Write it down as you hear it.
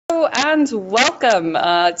And welcome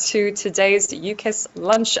to today's UKICE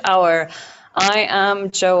lunch hour. I am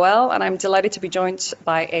Joelle, and I'm delighted to be joined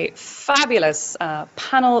by a fabulous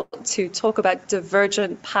panel to talk about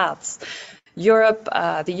divergent paths. Europe,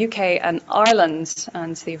 the UK and Ireland,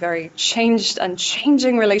 and the very changed and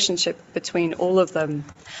changing relationship between all of them.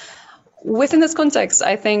 Within this context,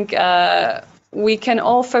 I think we can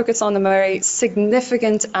all focus on the very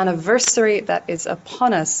significant anniversary that is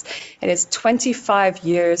upon us. It is 25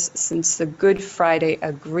 years since the Good Friday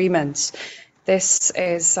Agreement. This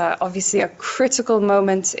is obviously a critical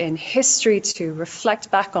moment in history to reflect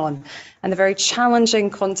back on, and the very challenging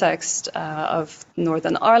context of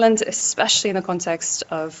Northern Ireland, especially in the context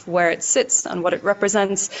of where it sits and what it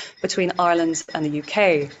represents between Ireland and the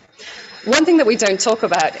UK. One thing that we don't talk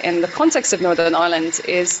about in the context of Northern Ireland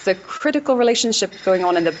is the critical relationship going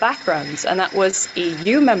on in the background, and that was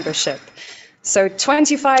EU membership. So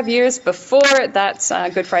 25 years before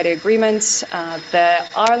that Good Friday Agreement,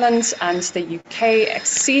 Ireland and the UK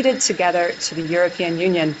acceded together to the European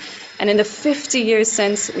Union. And in the 50 years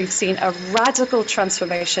since, we've seen a radical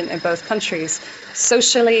transformation in both countries,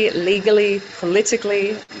 socially, legally,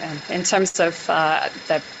 politically, in terms of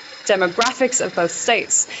the demographics of both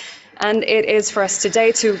states. And it is for us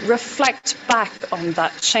today to reflect back on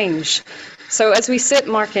that change. So as we sit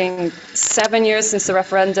marking 7 years since the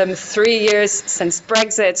referendum, 3 years since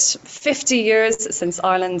Brexit, 50 years since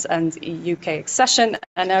Ireland and UK accession,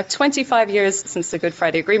 and now 25 years since the Good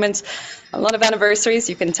Friday Agreement, a lot of anniversaries,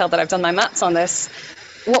 you can tell that I've done my maths on this.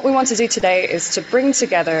 What we want to do today is to bring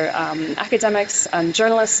together academics and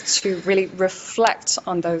journalists to really reflect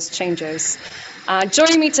on those changes.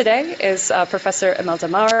 Joining me today is Professor Imelda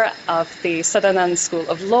Maher of the Sutherland School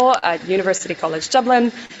of Law at University College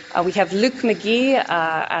Dublin. We have Luke McGee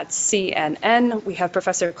at CNN. We have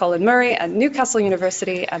Professor Colin Murray at Newcastle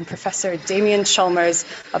University and Professor Damian Chalmers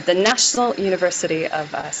of the National University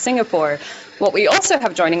of Singapore. What we also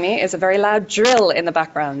have joining me is a very loud drill in the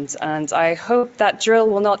background, and I hope that drill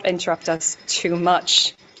will not interrupt us too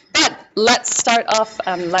much. But let's start off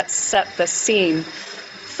and let's set the scene.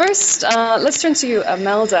 First, let's turn to you,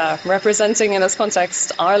 Imelda, representing in this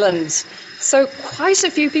context Ireland. So quite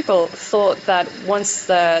a few people thought that once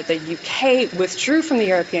the UK withdrew from the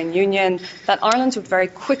European Union, that Ireland would very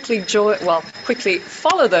quickly quickly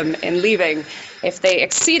follow them in leaving. If they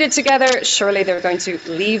acceded together, surely they're going to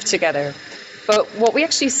leave together. But what we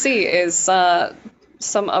actually see is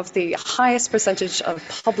some of the highest percentage of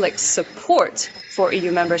public support for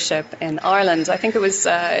EU membership in Ireland. I think it was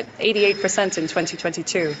 88% in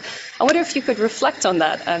 2022. I wonder if you could reflect on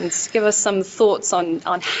that and give us some thoughts on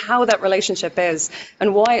how that relationship is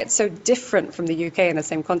and why it's so different from the UK in the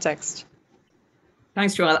same context.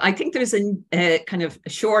 Thanks, Joelle. I think there's a kind of a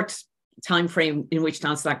short time frame in which to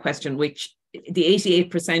answer that question, which the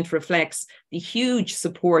 88% reflects the huge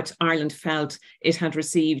support Ireland felt it had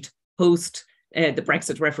received post the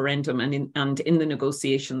Brexit referendum and in the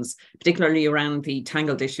negotiations, particularly around the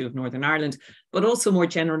tangled issue of Northern Ireland, but also more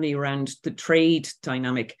generally around the trade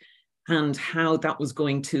dynamic and how that was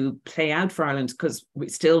going to play out for Ireland, because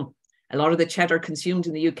a lot of the cheddar consumed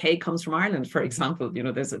in the UK comes from Ireland, for example. You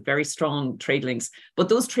know, there's a very strong trade links, but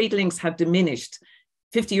those trade links have diminished.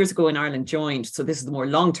 50 years ago when Ireland joined, so this is the more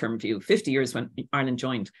long-term view, 50 years when Ireland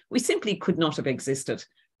joined, we simply could not have existed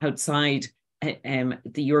outside the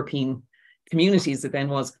European communities that then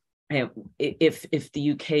was if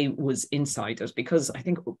the UK was inside it, because I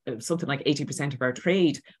think something like 80% of our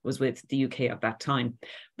trade was with the UK at that time.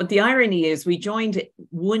 But the irony is we joined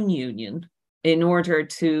one union in order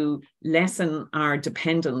to lessen our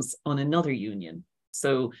dependence on another union.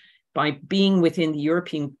 So by being within the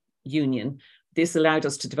European Union, this allowed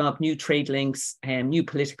us to develop new trade links, new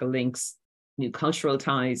political links, new cultural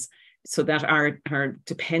ties, so that our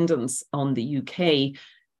dependence on the UK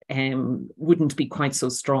wouldn't be quite so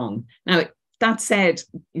strong. Now, that said,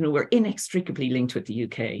 you know, we're inextricably linked with the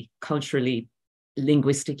UK, culturally,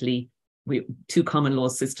 linguistically, two common law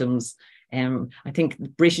systems. I think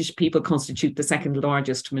British people constitute the second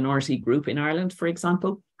largest minority group in Ireland, for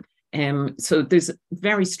example. So there's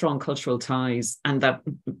very strong cultural ties and that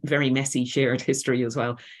very messy shared history as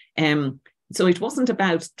well. So it wasn't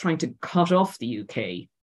about trying to cut off the UK.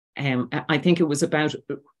 I think it was about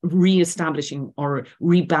re-establishing or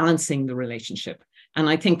rebalancing the relationship. And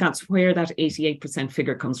I think that's where that 88%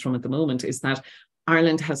 figure comes from at the moment, is that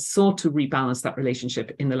Ireland has sought to rebalance that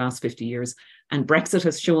relationship in the last 50 years. And Brexit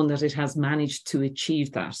has shown that it has managed to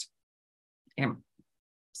achieve that.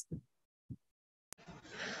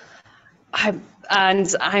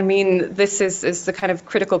 And I mean, this is the kind of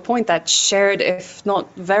critical point, that shared, if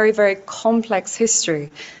not very, very complex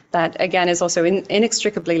history that, again, is also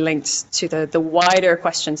inextricably linked to the wider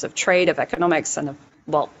questions of trade, of economics, and of,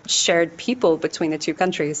 well, shared people between the two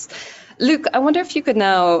countries. Luke, I wonder if you could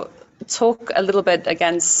now talk a little bit,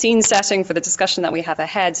 again, scene setting for the discussion that we have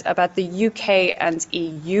ahead, about the UK and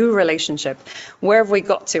EU relationship. Where have we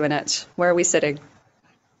got to in it? Where are we sitting?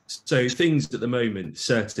 So things at the moment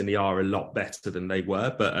certainly are a lot better than they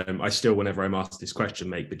were, but I still, whenever I'm asked this question,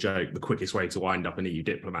 make the joke, the quickest way to wind up an EU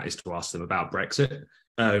diplomat is to ask them about Brexit.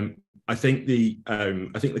 I think the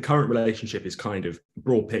current relationship is kind of,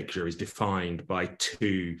 broad picture, is defined by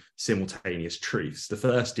two simultaneous truths. The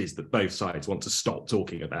first is that both sides want to stop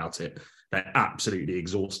talking about it. They're absolutely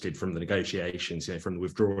exhausted from the negotiations, from the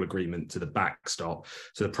withdrawal agreement to the backstop,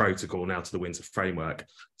 to the protocol, now to the winter framework.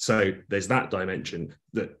 So there's that dimension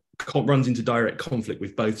that runs into direct conflict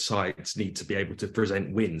with both sides need to be able to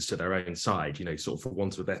present wins to their own side, sort of, for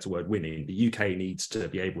want of a better word, winning. The UK needs to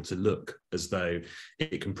be able to look as though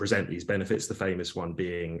it can present these benefits, the famous one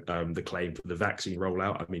being the claim for the vaccine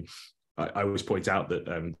rollout. I mean, I always point out that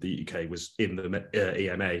the UK was in the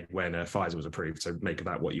EMA when Pfizer was approved, so make of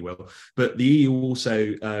that what you will. But the EU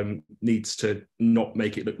also needs to not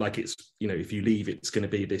make it look like it's, if you leave, it's going to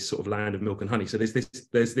be this sort of land of milk and honey. So there's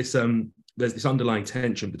this underlying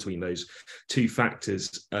tension between those two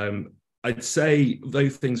factors. I'd say, though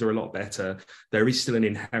things are a lot better, there is still an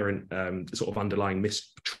inherent sort of underlying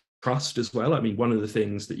mistrust as well. I mean, one of the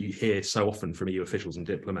things that you hear so often from EU officials and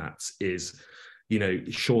diplomats is,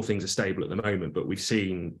 sure, things are stable at the moment, but we've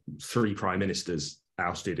seen 3 prime ministers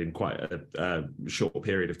ousted in quite a short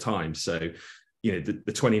period of time. So, the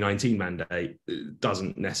 2019 mandate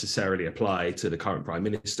doesn't necessarily apply to the current prime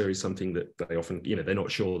minister, is something that they often, they're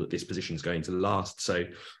not sure that this position is going to last. So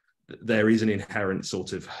there is an inherent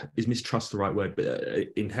sort of, is mistrust the right word, but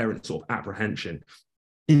inherent sort of apprehension.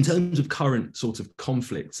 In terms of current sort of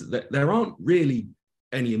conflicts, there aren't really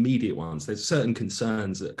any immediate ones. There's certain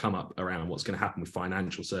concerns that come up around what's going to happen with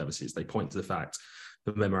financial services. They point to the fact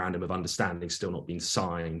the memorandum of understanding still not been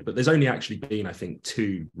signed, but there's only actually been, I think,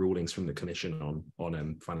 2 rulings from the Commission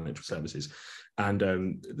on financial services, and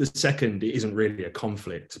the second isn't really a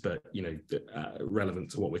conflict, but relevant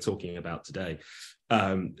to what we're talking about today.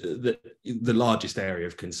 The largest area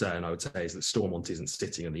of concern, I would say, is that Stormont isn't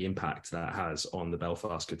sitting, and the impact that has on the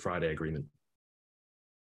Belfast Good Friday Agreement.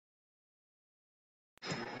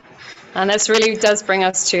 And this really does bring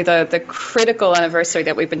us to the critical anniversary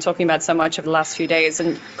that we've been talking about so much over the last few days.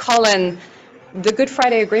 And Colin, the Good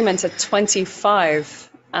Friday Agreement at 25,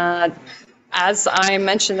 as I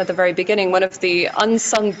mentioned at the very beginning, one of the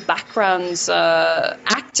unsung background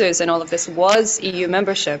actors in all of this was EU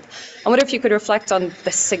membership. I wonder if you could reflect on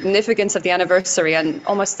the significance of the anniversary and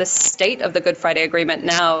almost the state of the Good Friday Agreement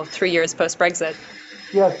now, 3 years post-Brexit.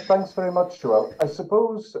 Yes, thanks very much, Joelle. I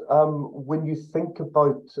suppose when you think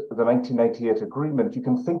about the 1998 agreement, you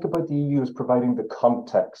can think about the EU as providing the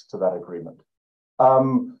context to that agreement.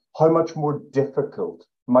 How much more difficult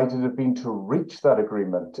might it have been to reach that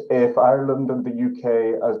agreement if Ireland and the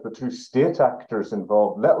UK, as the 2 state actors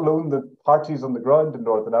involved, let alone the parties on the ground in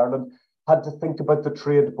Northern Ireland, had to think about the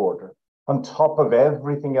trade border on top of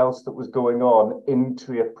everything else that was going on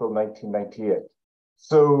into April 1998.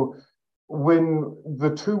 So when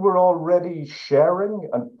the 2 were already sharing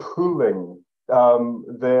and pooling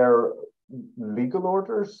their legal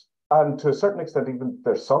orders, and to a certain extent even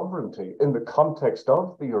their sovereignty in the context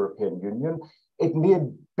of the European Union, it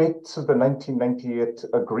made bits of the 1998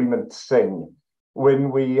 agreement sing. When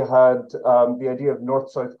we had the idea of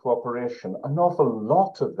North-South cooperation, an awful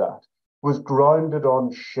lot of that was grounded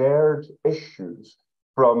on shared issues,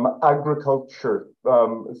 from agriculture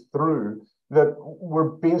through, that were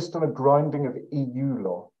based on a grounding of EU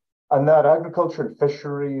law. And that agriculture and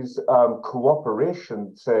fisheries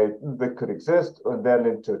cooperation, say, that could exist, and then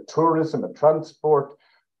into tourism and transport,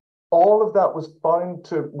 all of that was found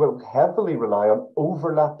to, heavily rely on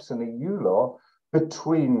overlaps in EU law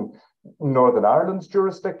between Northern Ireland's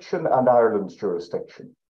jurisdiction and Ireland's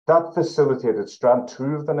jurisdiction. That facilitated Strand 2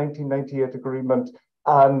 of the 1998 agreement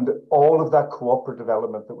and all of that cooperative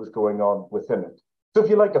element that was going on within it. So if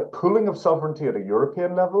you like, a pooling of sovereignty at a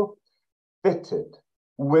European level fitted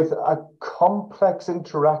with a complex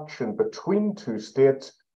interaction between 2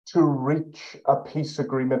 states to reach a peace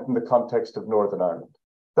agreement in the context of Northern Ireland.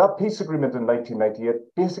 That peace agreement in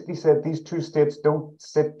 1998 basically said these 2 states don't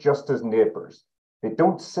sit just as neighbours. They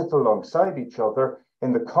don't sit alongside each other.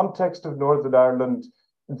 In the context of Northern Ireland,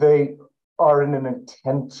 they are in an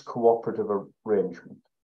intense cooperative arrangement.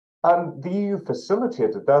 And the EU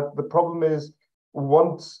facilitated that. The problem is,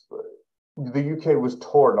 once the UK was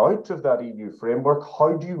torn out of that EU framework,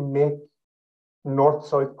 how do you make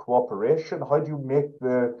North-South cooperation? How do you make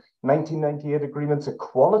the 1998 agreement's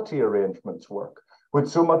equality arrangements work? With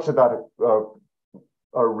so much of that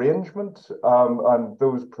arrangement and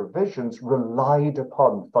those provisions relied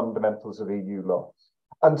upon fundamentals of EU law.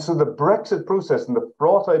 And so the Brexit process and the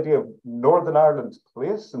fraught idea of Northern Ireland's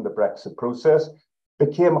place in the Brexit process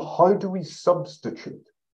became, how do we substitute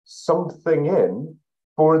something in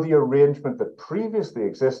for the arrangement that previously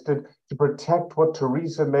existed to protect what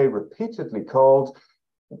Theresa May repeatedly called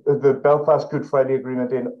the Belfast Good Friday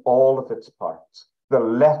Agreement in all of its parts, the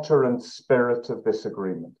letter and spirit of this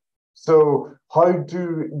agreement. So how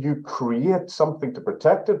do you create something to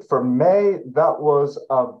protect it? For May, that was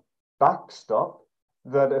a backstop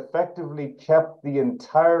that effectively kept the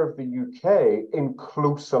entire of the UK in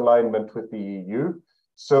close alignment with the EU.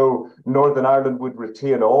 So Northern Ireland would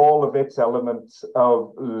retain all of its elements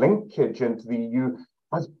of linkage into the EU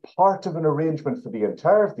as part of an arrangement for the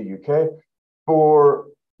entire of the UK. For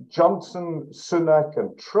Johnson, Sunak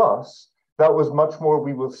and Truss, that was much more,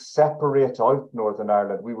 we will separate out Northern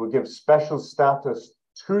Ireland. We will give special status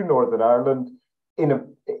to Northern Ireland in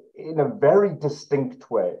a very distinct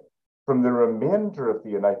way from the remainder of the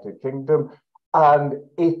United Kingdom, and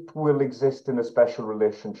it will exist in a special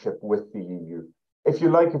relationship with the EU. If you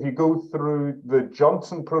like, if you go through the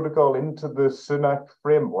Johnson Protocol into the Sunak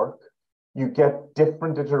framework, you get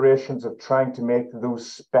different iterations of trying to make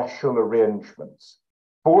those special arrangements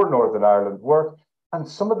for Northern Ireland work, and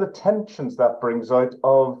some of the tensions that brings out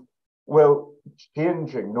of, well,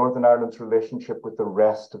 changing Northern Ireland's relationship with the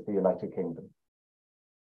rest of the United Kingdom.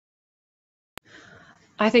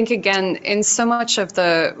 I think, again, in so much of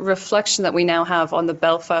the reflection that we now have on the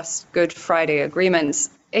Belfast Good Friday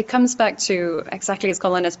agreements, it comes back to, exactly as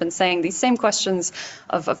Colin has been saying, these same questions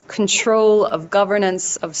of control, of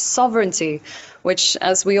governance, of sovereignty, which,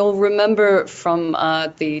 as we all remember from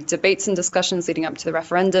the debates and discussions leading up to the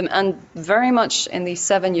referendum, and very much in the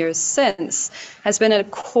 7 years since, has been a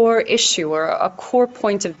core issue or a core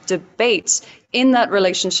point of debate in that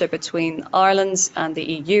relationship between Ireland and the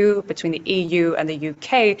EU, between the EU and the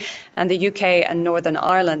UK and Northern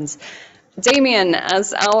Ireland. Damian,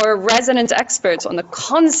 as our resident expert on the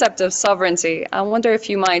concept of sovereignty, I wonder if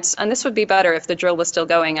you might, and this would be better if the drill was still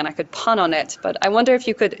going and I could pun on it, but I wonder if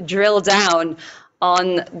you could drill down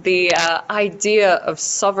on the idea of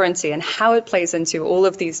sovereignty and how it plays into all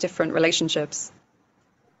of these different relationships.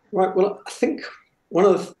 Right, well, I think one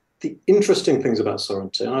of the interesting things about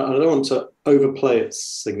sovereignty, and I don't want to overplay its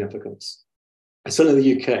significance, certainly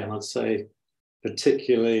the UK, and I'd say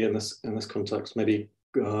particularly in this context, maybe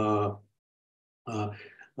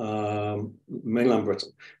mainland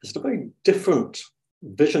Britain, it's a very different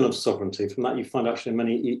vision of sovereignty from that you find actually in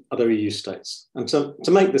many other EU states. And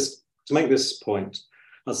to make this point,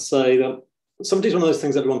 I'd say that sovereignty is one of those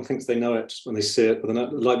things everyone thinks they know it when they see it, but they're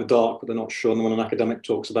not, like the dark, but they're not sure. And then when an academic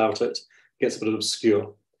talks about it, it gets a bit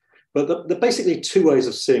obscure. But there are basically two ways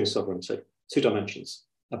of seeing sovereignty, two dimensions,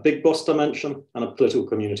 a big boss dimension and a political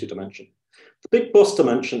community dimension. The big boss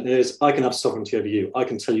dimension is I can have sovereignty over you. I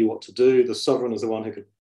can tell you what to do. The sovereign is the one who could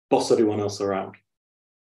boss everyone else around.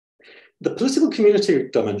 The political community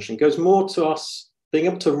dimension goes more to us being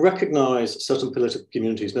able to recognize certain political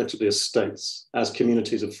communities, notably as states, as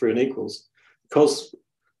communities of free and equals, because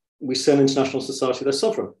we say in international society they're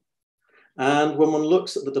sovereign. And when one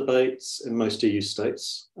looks at the debates in most EU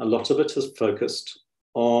states, a lot of it has focused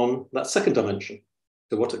on that second dimension,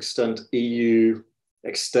 to what extent EU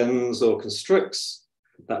extends or constricts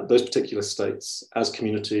those particular states as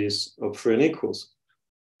communities of free and equals.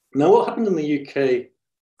 Now, what happened in the UK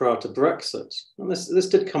prior to Brexit, and this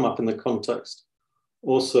did come up in the context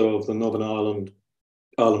also of the Northern Ireland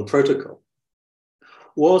Protocol,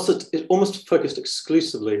 was that it almost focused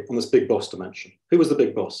exclusively on this big boss dimension. Who was the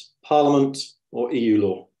big boss? Parliament or EU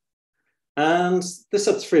law? And this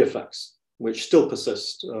had three effects, which still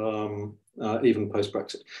persist even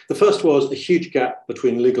post-Brexit. The first was a huge gap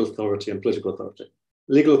between legal authority and political authority.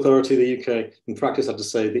 Legal authority, the UK, in practice, had to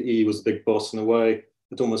say the EU was the big boss in a way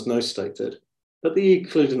that almost no state did. But the EU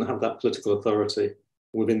clearly didn't have that political authority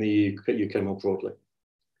within the UK more broadly.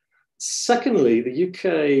 Secondly, the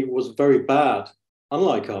UK was very bad,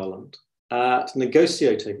 unlike Ireland, at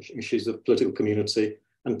negotiating issues of political community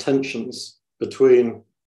and tensions between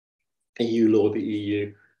EU law, the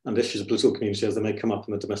EU, and issues of political community as they may come up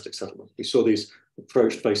in the domestic settlement. We saw these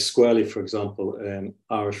approached very squarely, for example, in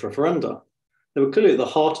Irish referenda. They were clearly at the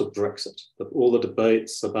heart of Brexit, all the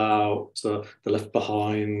debates about the left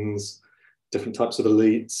behinds, different types of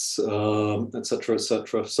elites, et cetera,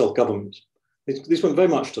 self-government. These went very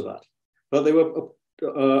much to that. But they were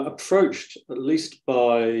approached, at least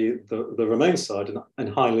by the Remain side, in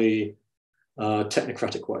highly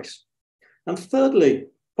technocratic ways. And thirdly,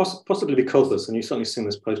 possibly because of this, and you've certainly seen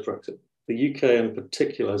this post-Brexit, the UK in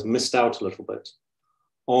particular has missed out a little bit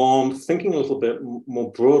on thinking a little bit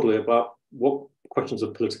more broadly about what questions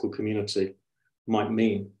of political community might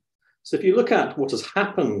mean. So if you look at what has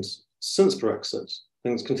happened since Brexit,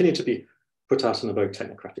 things continue to be put out in a very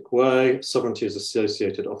technocratic way. Sovereignty is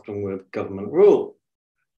associated often with government rule.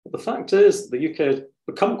 But the fact is the UK has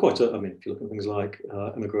become quite a, I mean, if you look at things like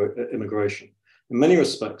immigration, in many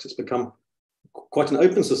respects, it's become quite an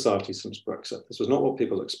open society since Brexit. This was not what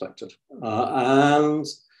people expected. And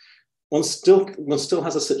one still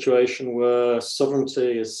has a situation where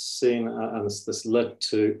sovereignty is seen, and this led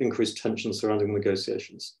to increased tension surrounding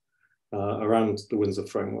negotiations around the Windsor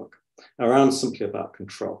framework, around simply about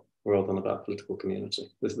control rather than about political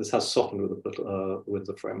community. This has softened with the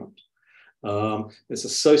Windsor framework. It's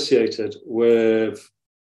associated with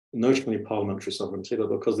notionally parliamentary sovereignty, but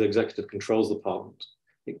because the executive controls the parliament,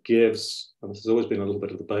 it gives, and this has always been a little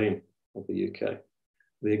bit of the bane of the UK,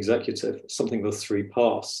 the executive something of a three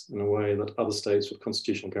pass in a way that other states with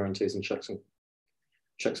constitutional guarantees and checks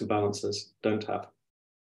and balances don't have.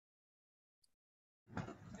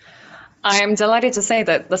 I am delighted to say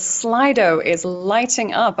that the Slido is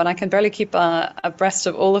lighting up and I can barely keep abreast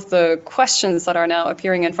of all of the questions that are now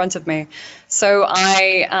appearing in front of me. So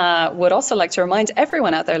I would also like to remind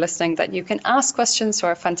everyone out there listening that you can ask questions to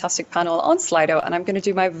our fantastic panel on Slido, and I'm going to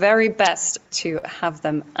do my very best to have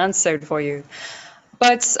them answered for you.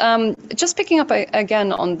 But just picking up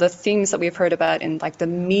again on the themes that we've heard about in like the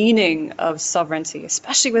meaning of sovereignty,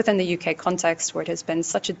 especially within the UK context where it has been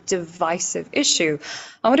such a divisive issue,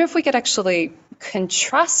 I wonder if we could actually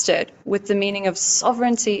contrast it with the meaning of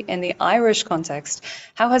sovereignty in the Irish context.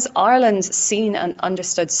 How has Ireland seen and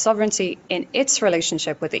understood sovereignty in its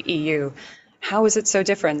relationship with the EU? How is it so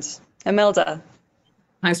different? Imelda.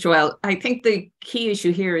 Thanks, Joelle. I think the key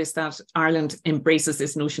issue here is that Ireland embraces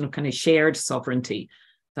this notion of kind of shared sovereignty,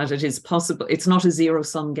 that it is possible, it's not a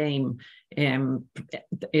zero-sum game, that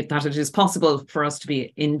it is possible for us to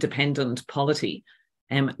be independent polity,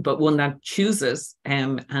 but one that chooses,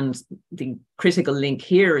 and the critical link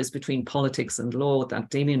here is between politics and law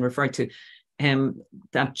that Damian referred to,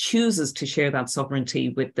 that chooses to share that sovereignty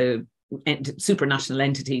with the supranational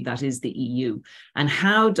entity that is the EU. And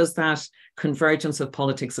how does that convergence of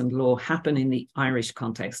politics and law happen in the Irish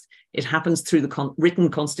context? It happens through the written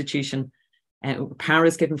constitution. Power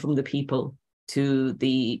is given from the people to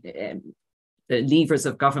the levers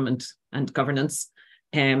of government and governance.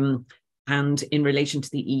 And in relation to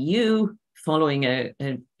the EU, following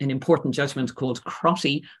an important judgment called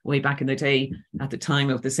Crotty way back in the day at the time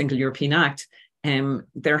of the Single European Act,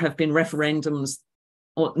 there have been referendums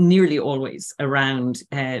nearly always around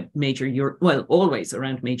always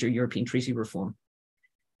around major European treaty reform.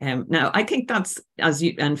 Now, I think that's,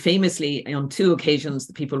 and famously on 2 occasions,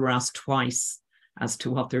 the people were asked twice as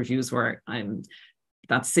to what their views were.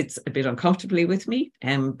 That sits a bit uncomfortably with me,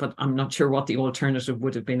 but I'm not sure what the alternative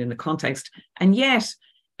would have been in the context. And yet,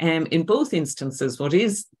 in both instances, what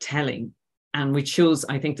is telling, and which shows,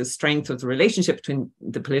 I think, the strength of the relationship between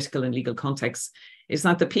the political and legal context, is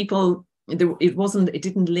that the people, it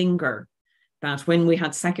didn't linger, that when we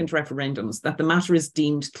had second referendums, that the matter is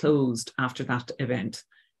deemed closed after that event,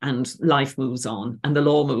 and life moves on, and the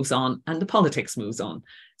law moves on, and the politics moves on.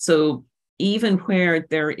 So even where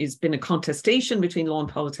there has been a contestation between law and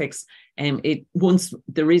politics, once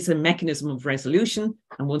there is a mechanism of resolution,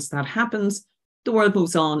 and once that happens, the world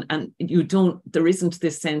moves on, and there isn't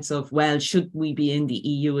this sense of, well, should we be in the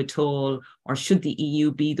EU at all, or should the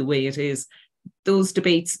EU be the way it is? Those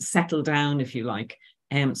debates settle down, if you like.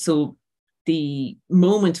 So the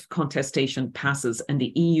moment of contestation passes and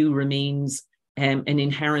the EU remains an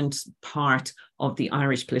inherent part of the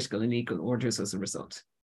Irish political and legal orders as a result.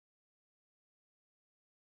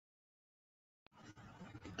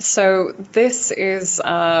 So this is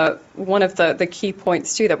one of the key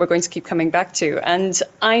points too that we're going to keep coming back to. And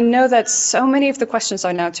I know that so many of the questions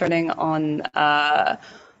are now turning on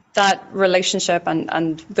that relationship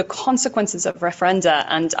and the consequences of referenda.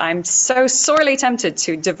 And I'm so sorely tempted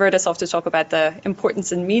to divert us off to talk about the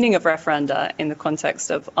importance and meaning of referenda in the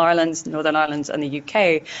context of Ireland, Northern Ireland and the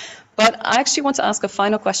UK. But I actually want to ask a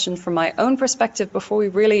final question from my own perspective before we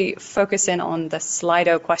really focus in on the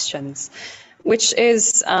Slido questions, which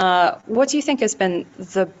is, what do you think has been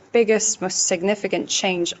the biggest, most significant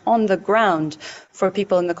change on the ground for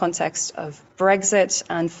people in the context of Brexit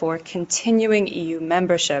and for continuing EU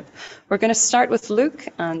membership? We're going to start with Luke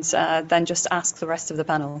and then just ask the rest of the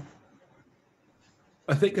panel.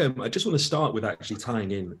 I think I just want to start with actually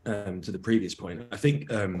tying in to the previous point. I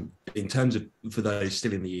think in terms of, for those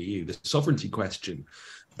still in the EU, the sovereignty question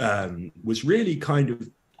was really kind of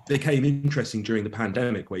became interesting during the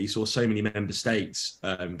pandemic, where you saw so many member states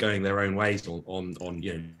going their own ways on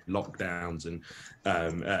lockdowns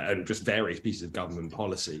and just various pieces of government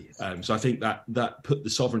policy. So I think that put the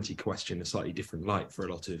sovereignty question in a slightly different light for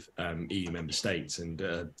a lot of EU member states, and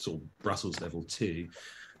sort of Brussels level too.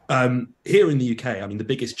 Here in the UK, I mean, the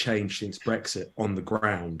biggest change since Brexit on the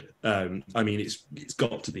ground, I mean, it's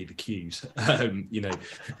got to be the queues,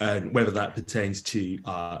 whether that pertains to,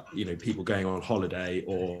 people going on holiday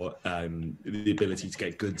or the ability to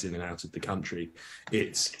get goods in and out of the country.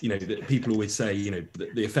 It's, that people always say,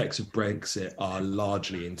 the effects of Brexit are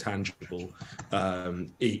largely intangible,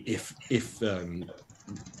 if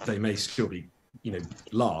they may still be,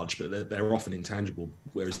 large, but they're often intangible,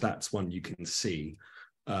 whereas that's one you can see.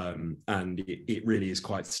 And it really is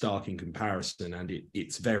quite stark in comparison, and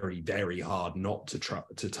it's very, very hard not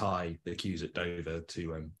to tie the queues at Dover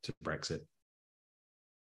to Brexit.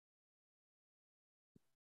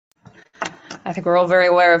 I think we're all very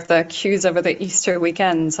aware of the queues over the Easter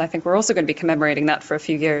weekends. I think we're also going to be commemorating that for a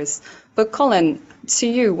few years. But Colin, to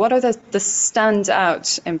you, what are the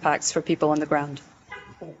standout impacts for people on the ground?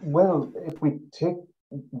 Well, if we take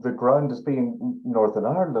the ground as being Northern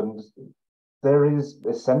Ireland, there is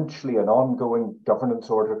essentially an ongoing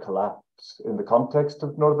governance order collapse in the context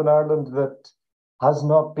of Northern Ireland that has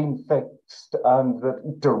not been fixed and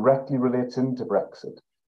that directly relates into Brexit.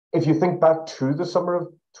 If you think back to the summer of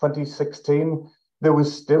 2016, there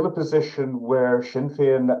was still a position where Sinn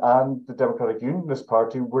Féin and the Democratic Unionist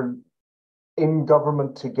Party were in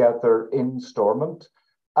government together in Stormont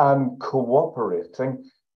and cooperating.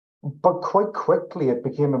 But quite quickly, it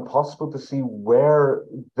became impossible to see where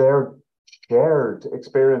their shared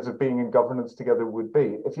experience of being in governance together would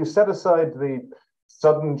be. If you set aside the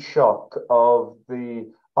sudden shock of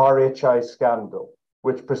the RHI scandal,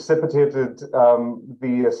 which precipitated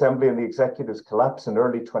the Assembly and the Executive's collapse in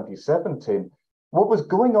early 2017, what was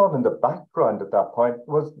going on in the background at that point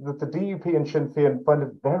was that the DUP and Sinn Féin found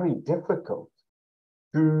it very difficult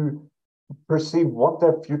to perceive what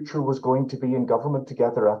their future was going to be in government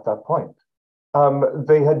together at that point.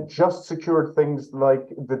 They had just secured things like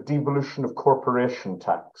the devolution of corporation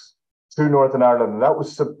tax to Northern Ireland. And that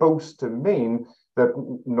was supposed to mean that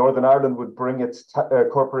Northern Ireland would bring its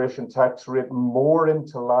corporation tax rate more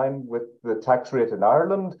into line with the tax rate in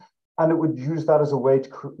Ireland, and it would use that as a way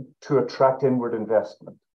to attract inward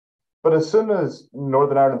investment. But as soon as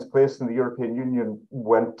Northern Ireland's place in the European Union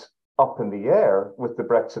went up in the air with the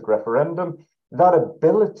Brexit referendum, that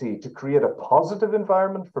ability to create a positive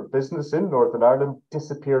environment for business in Northern Ireland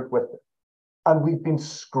disappeared with it. And we've been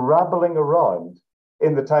scrabbling around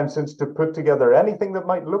in the time since to put together anything that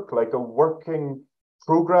might look like a working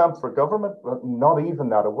program for government, but not even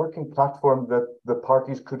that, a working platform that the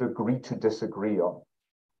parties could agree to disagree on.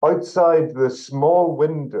 Outside the small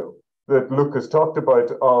window that Luke has talked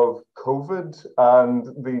about of COVID and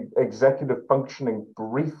the executive functioning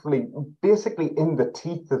briefly, basically in the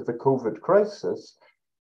teeth of the COVID crisis,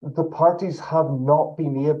 the parties have not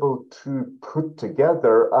been able to put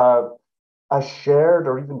together a shared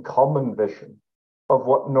or even common vision of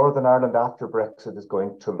what Northern Ireland after Brexit is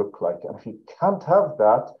going to look like. And if you can't have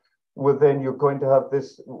that, well, then you're going to have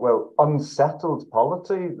this, unsettled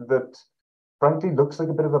polity that frankly looks like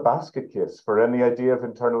a bit of a basket case for any idea of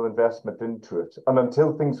internal investment into it. And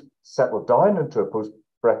until things settle down into a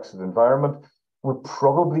post-Brexit environment, we're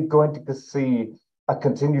probably going to see a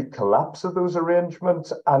continued collapse of those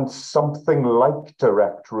arrangements and something like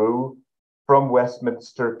direct rule from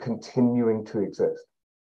Westminster continuing to exist.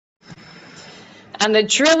 And the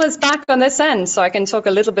drill is back on this end, so I can talk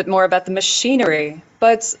a little bit more about the machinery.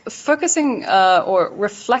 But focusing or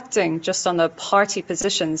reflecting just on the party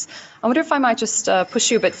positions, I wonder if I might just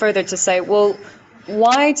push you a bit further to say, well,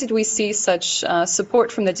 why did we see such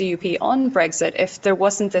support from the DUP on Brexit if there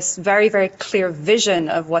wasn't this very, very clear vision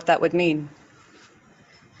of what that would mean?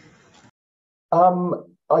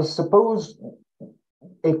 I suppose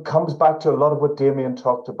it comes back to a lot of what Damian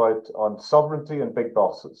talked about on sovereignty and big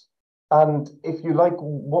bosses. And if you like,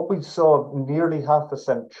 what we saw nearly half a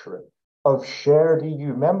century of shared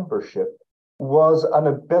EU membership was an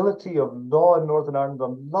ability of law in Northern Ireland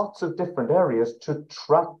on lots of different areas to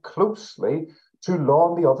track closely to law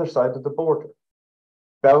on the other side of the border.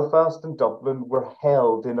 Belfast and Dublin were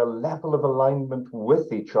held in a level of alignment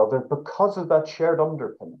with each other because of that shared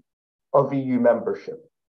underpinning of EU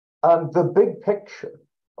membership. And the big picture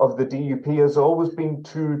of the DUP has always been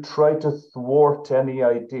to try to thwart any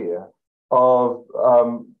idea of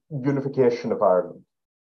unification of Ireland.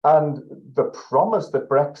 And the promise that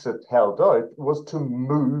Brexit held out was to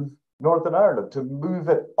move Northern Ireland, to move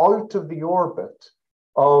it out of the orbit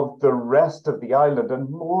of the rest of the island and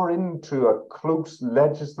more into a close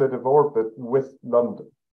legislative orbit with London,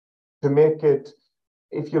 to make it,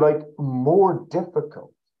 if you like, more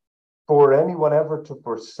difficult for anyone ever to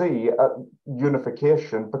foresee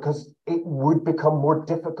unification, because it would become more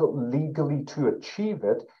difficult legally to achieve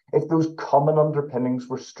it if those common underpinnings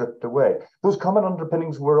were stripped away. Those common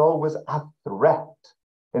underpinnings were always a threat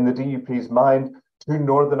in the DUP's mind to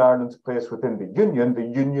Northern Ireland's place within the Union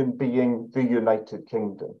being the United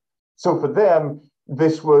Kingdom. So for them,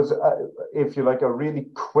 this was, if you like, a really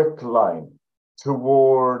quick line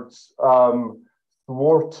towards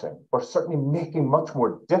thwarting, or certainly making much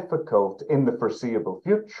more difficult in the foreseeable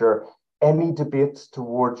future, any debates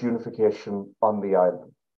towards unification on the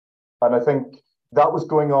island. And I think that was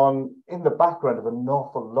going on in the background of an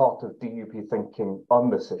awful lot of DUP thinking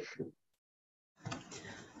on this issue.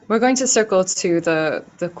 We're going to circle to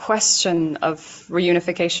the question of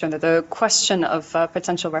reunification, the question of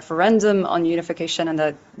potential referendum on unification and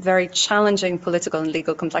the very challenging political and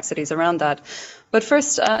legal complexities around that. But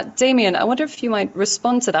first, Damian, I wonder if you might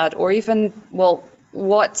respond to that, or even, well,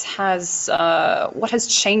 what has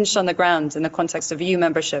changed on the ground in the context of EU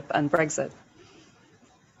membership and Brexit?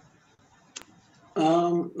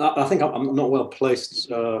 I think I'm not well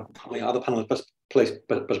placed. I think other panelists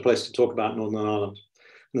better placed to talk about Northern Ireland.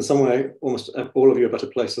 In some way, almost all of you are better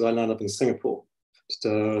placed that I land up in Singapore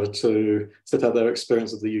to set out their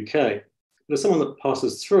experience of the UK. But as someone that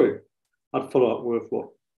passes through, I'd follow up with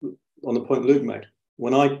on the point Luke made.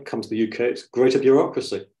 When I come to the UK, it's greater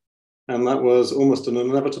bureaucracy. And that was almost an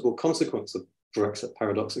inevitable consequence of Brexit,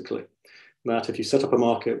 paradoxically, that if you set up a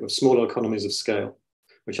market with smaller economies of scale,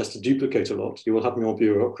 which has to duplicate a lot, you will have more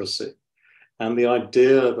bureaucracy. And the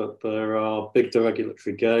idea that there are big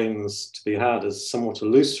deregulatory gains to be had is somewhat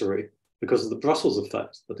illusory because of the Brussels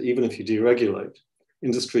effect, that even if you deregulate,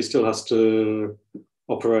 industry still has to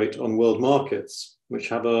operate on world markets, which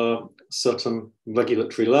have a certain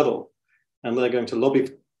regulatory level. And they're going to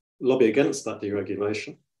lobby against that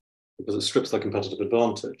deregulation because it strips their competitive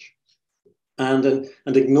advantage and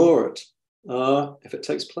ignore it if it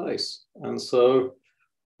takes place. And so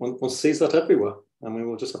one sees that everywhere. And we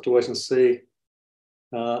will just have to wait and see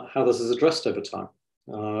how this is addressed over time.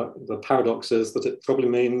 The paradox is that it probably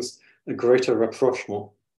means a greater rapprochement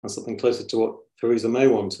and something closer to what Theresa May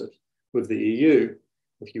wanted with the EU.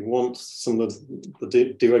 If you want some of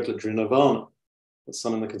the deregulatory nirvana that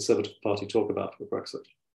some in the Conservative Party talk about with Brexit.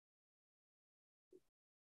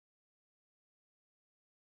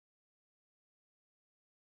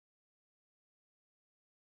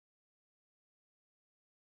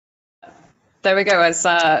 There we go. As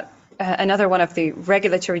another one of the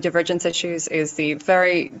regulatory divergence issues is the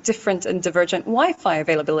very different and divergent Wi-Fi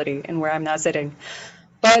availability in where I'm now sitting.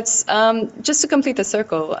 But just to complete the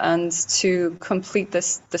circle and to complete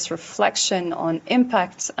this reflection on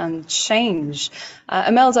impact and change,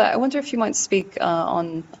 Imelda, I wonder if you might speak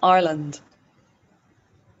on Ireland.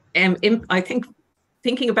 I think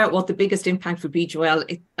thinking about what the biggest impact would be,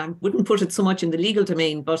 Joelle, I wouldn't put it so much in the legal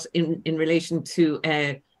domain, but in relation to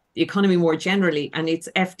the economy more generally, and it's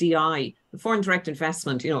FDI, the foreign direct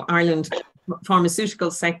investment. You know, Ireland,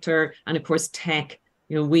 pharmaceutical sector, and of course tech.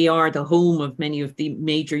 You know, we are the home of many of the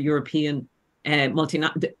major European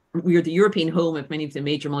we are the European home of many of the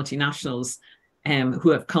major multinationals who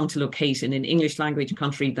have come to locate in an English language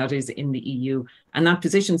country that is in the EU, and that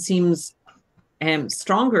position seems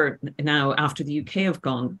stronger now after the UK have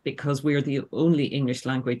gone, because we're the only English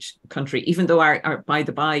language country, even though our by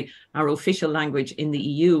the by, our official language in the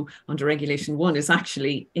EU under Regulation 1 is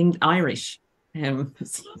actually in Irish.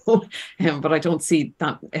 But I don't see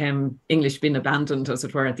that English being abandoned, as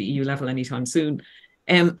it were, at the EU level anytime soon.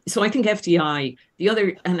 So I think FDI, the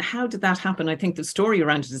other, and how did that happen? I think the story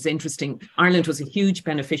around it is interesting. Ireland was a huge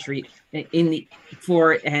beneficiary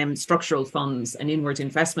for structural funds and inward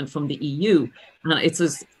investment from the EU. And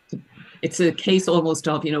it's a case almost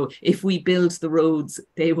of, you know, if we build the roads,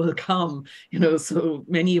 they will come. You know, so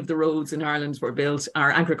many of the roads in Ireland were built.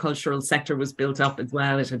 Our agricultural sector was built up as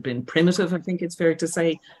well. It had been primitive, I think it's fair to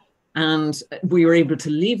say. And we were able to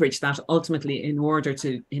leverage that ultimately in order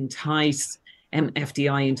to entice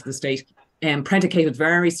FDI into the state, predicated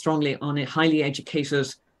very strongly on a highly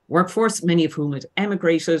educated workforce, many of whom had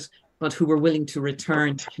emigrated, but who were willing to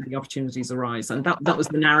return to the opportunities arise. And that was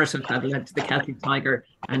the narrative that led to the Celtic Tiger.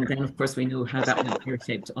 And then, of course, we know how that was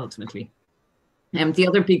pear-shaped ultimately. The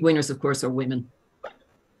other big winners, of course, are women.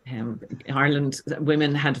 Ireland,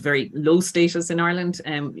 women had very low status in Ireland.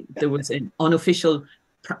 There was an unofficial,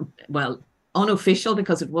 well, unofficial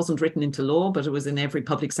because it wasn't written into law, but it was in every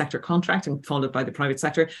public sector contract and followed by the private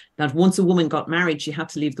sector, that once a woman got married, she had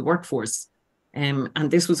to leave the workforce. And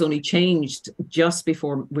this was only changed just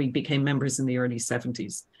before we became members in the early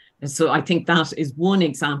 70s. And so I think that is one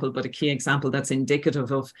example, but a key example that's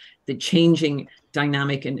indicative of the changing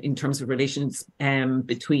dynamic in terms of relations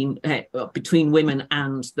between women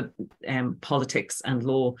and the politics and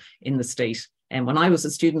law in the state. And when I was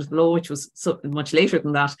a student of law, which was so much later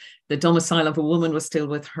than that, the domicile of a woman was still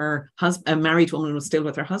with her husband. A married woman was still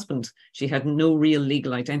with her husband. She had no real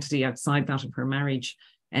legal identity outside that of her marriage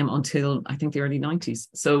until I think the early 90s.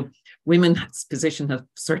 So women's position have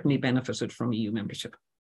certainly benefited from EU membership.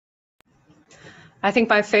 I think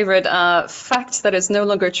my favorite fact that is no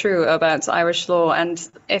longer true about Irish law, and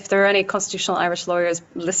if there are any constitutional Irish lawyers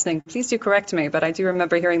listening, please do correct me, but I do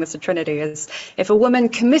remember hearing this at Trinity, is if a woman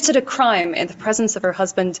committed a crime in the presence of her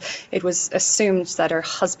husband, it was assumed that her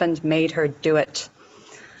husband made her do it.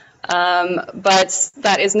 But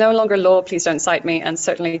that is no longer law. Please don't cite me, and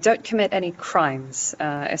certainly don't commit any crimes,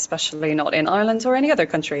 especially not in Ireland or any other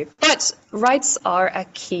country. But rights are a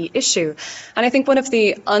key issue. And I think one of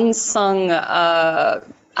the unsung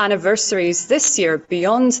anniversaries this year,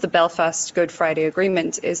 beyond the Belfast Good Friday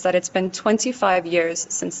Agreement, is that it's been 25 years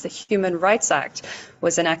since the Human Rights Act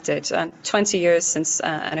was enacted, and 20 years since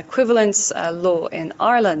an equivalent law in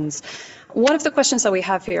Ireland. One of the questions that we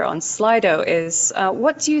have here on Slido is,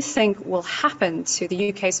 what do you think will happen to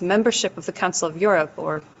the UK's membership of the Council of Europe,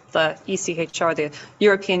 or the ECHR, the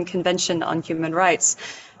European Convention on Human Rights?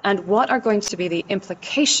 And what are going to be the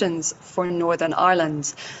implications for Northern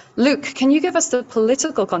Ireland? Luke, can you give us the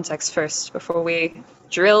political context first before we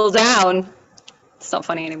drill down, it's not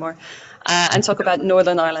funny anymore, and talk about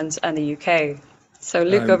Northern Ireland and the UK? So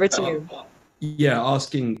Luke, over to you. Yeah,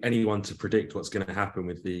 asking anyone to predict what's going to happen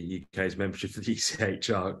with the UK's membership of the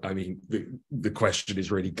ECHR, I mean, the question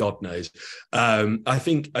is really God knows. I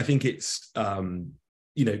think it's,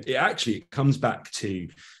 it comes back to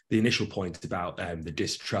the initial point about the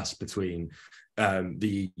distrust between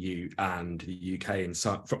the EU and the UK, and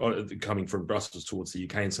coming from Brussels towards the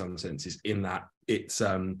UK in some senses, in that it's,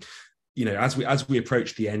 as we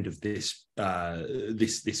approach the end of this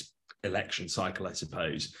election cycle, I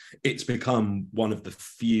suppose, it's become one of the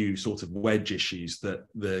few sort of wedge issues that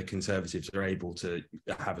the Conservatives are able to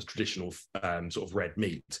have as traditional sort of red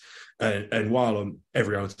meat. And while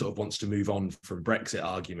everyone sort of wants to move on from Brexit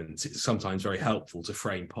arguments, it's sometimes very helpful to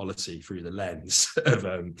frame policy through the lens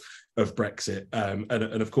of Brexit.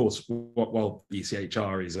 And of course, while the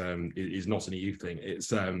ECHR is not an EU thing,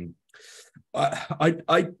 it's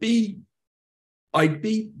I'd be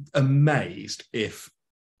amazed if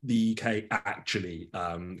the UK actually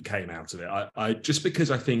came out of it. I just because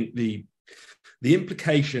I think the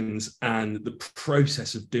implications and the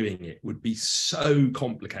process of doing it would be so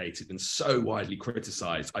complicated and so widely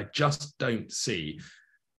criticised. I just don't see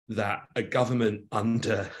that a government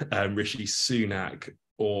under Rishi Sunak,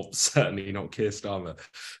 or certainly not Keir Starmer,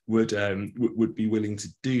 would be willing to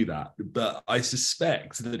do that. But I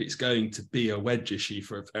suspect that it's going to be a wedge issue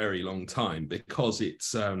for a very long time, because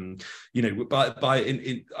it's, I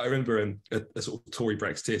remember a sort of Tory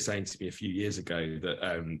Brexiteer saying to me a few years ago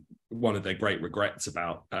that one of their great regrets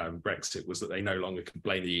about Brexit was that they no longer can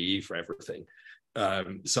blame the EU for everything.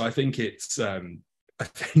 So I think it's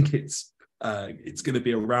going to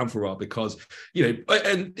be around for a while, because,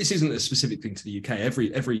 and this isn't a specific thing to the UK.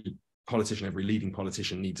 Every politician, every leading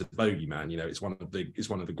politician needs a bogeyman. It's one of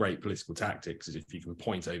the great political tactics, is if you can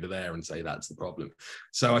point over there and say that's the problem.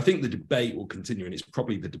 So I think the debate will continue, and it's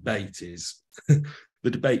probably the debate's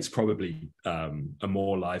probably a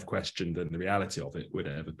more live question than the reality of it would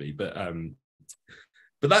ever be. But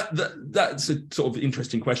that's a sort of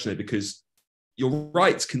interesting question there, because your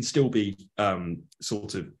rights can still be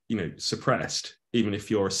suppressed, even if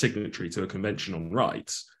you're a signatory to a convention on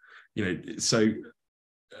rights.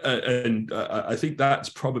 I think that's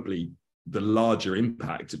probably the larger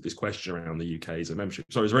impact of this question around the UK as a membership.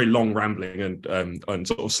 So it's very long, rambling, and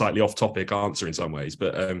sort of slightly off-topic answer in some ways,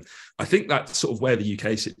 but I think that's sort of where the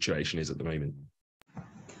UK situation is at the moment.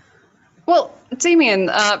 Well,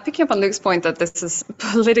 Damian, picking up on Luke's point that this is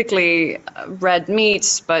politically red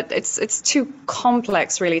meat, but it's too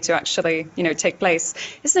complex really to actually, take place.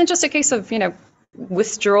 Isn't it just a case of,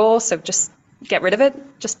 withdraw, so just get rid of it,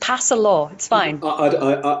 just pass a law, it's fine? I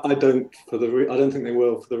don't think they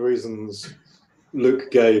will, for the reasons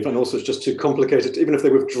Luke gave, and also it's just too complicated. Even if they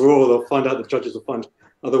withdraw, they'll find out the judges will find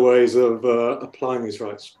other ways of applying these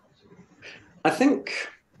rights. I think,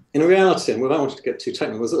 in reality, and without wanting to get too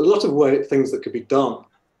technical, there's a lot of things that could be done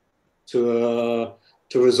to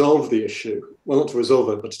to resolve the issue. Well, not to resolve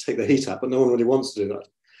it, but to take the heat out, but no one really wants to do that.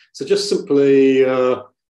 So just simply,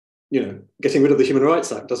 getting rid of the Human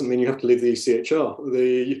Rights Act doesn't mean you have to leave the ECHR.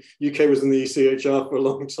 The UK was in the ECHR for a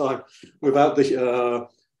long time without the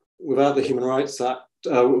Human Rights Act,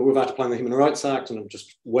 without applying the Human Rights Act, and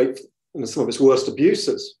just wait. And some of its worst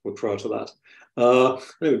abuses were prior to that.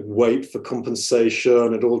 It would wait for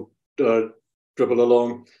compensation and all dribble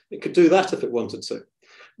along. It could do that if it wanted to.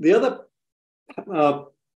 The other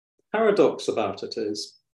paradox about it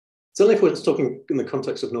is, certainly if we're talking in the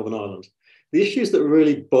context of Northern Ireland, the issues that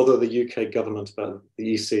really bother the UK government about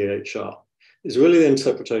the ECHR is really the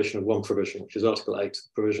interpretation of one provision, which is Article 8,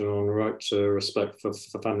 provision on right to respect for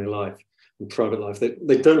family life and private life.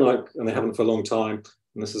 They don't like, and they haven't for a long time,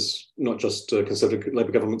 and this is not just Conservative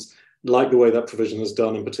Labour governments, like the way that provision is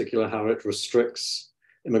done, in particular how it restricts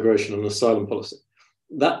immigration and asylum policy.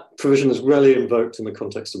 That provision is rarely invoked in the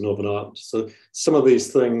context of Northern Ireland. So some of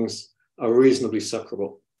these things are reasonably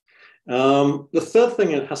separable. The third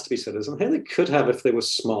thing that has to be said is, and here they could have if they were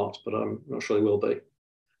smart, but I'm not sure they will be,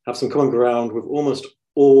 have some common ground with almost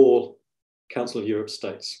all Council of Europe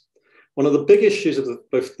states. One of the big issues of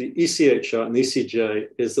both the ECHR and the ECJ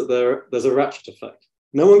is that there's a ratchet effect.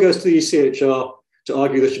 No one goes to the ECHR to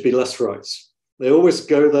argue there should be less rights. They always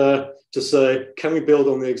go there to say, can we build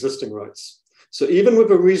on the existing rights? So even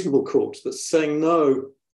with a reasonable court that's saying no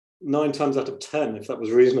 9 times out of 10, if that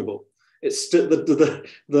was reasonable, it's still the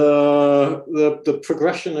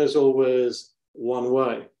progression is always one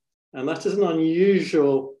way. And that is an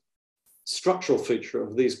unusual structural feature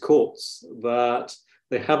of these courts, that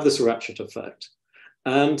they have this ratchet effect.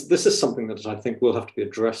 And this is something that I think will have to be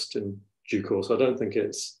addressed in due course. I don't think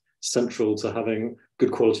it's central to having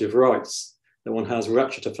good quality of rights, that one has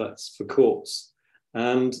ratchet effects for courts.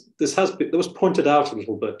 And this was pointed out a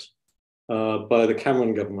little bit by the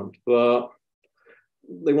Cameron government, but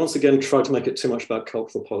they once again tried to make it too much about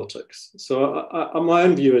cultural politics. So my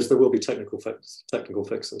own view is there will be technical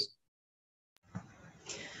fixes.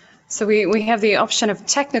 So we have the option of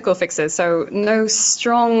technical fixes. So no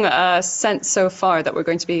strong sense so far that we're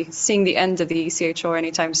going to be seeing the end of the ECHR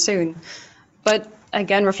anytime soon. But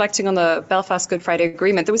again, reflecting on the Belfast Good Friday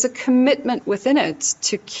Agreement, there was a commitment within it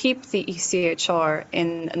to keep the ECHR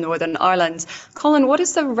in Northern Ireland. Colin, what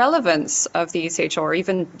is the relevance of the ECHR, or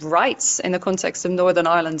even rights, in the context of Northern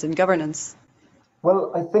Ireland and governance?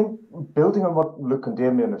 Well, I think building on what Luke and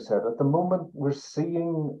Damian have said, at the moment we're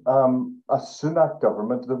seeing a Sunak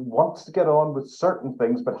government that wants to get on with certain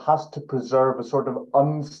things, but has to preserve a sort of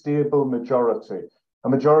unstable majority, a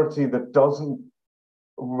majority that doesn't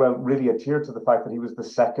really adhere to the fact that he was the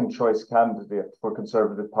second choice candidate for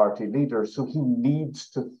Conservative Party leader. So he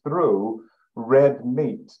needs to throw red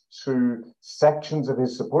meat to sections of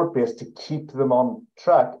his support base to keep them on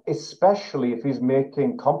track, especially if he's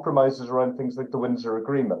making compromises around things like the Windsor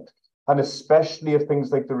Agreement, and especially if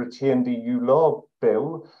things like the retained EU law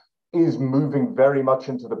bill is moving very much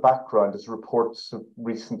into the background, as reports have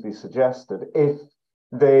recently suggested. If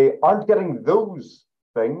they aren't getting those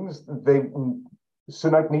things,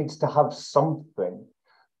 Sunak needs to have something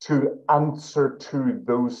to answer to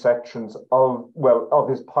those sections of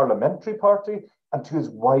his parliamentary party and to his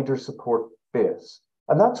wider support base.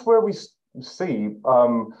 And that's where we see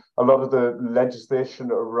a lot of the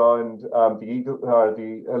legislation around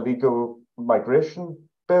the illegal migration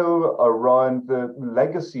bill, around the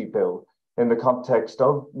legacy bill in the context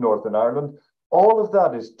of Northern Ireland. All of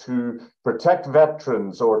that is to protect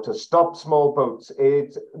veterans or to stop small boats.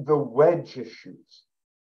 It's the wedge issues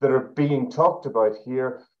that are being talked about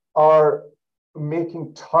here are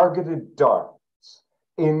making targeted darts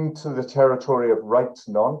into the territory of rights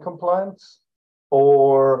non-compliance,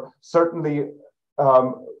 or certainly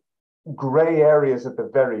grey areas at the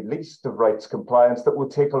very least of rights compliance that will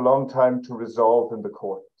take a long time to resolve in the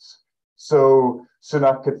courts. So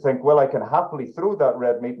Sunak could think, well, I can happily throw that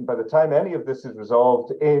red meat, and by the time any of this is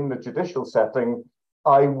resolved in the judicial setting,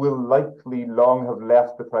 I will likely long have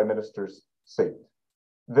left the Prime Minister's seat.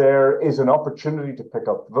 There is an opportunity to pick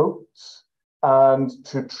up votes and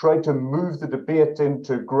to try to move the debate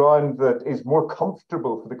into ground that is more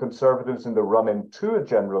comfortable for the Conservatives in the run-in to a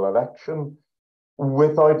general election,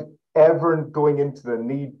 without ever going into the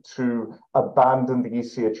need to abandon the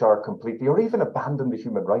ECHR completely, or even abandon the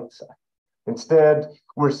Human Rights Act. Instead,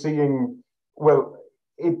 we're seeing,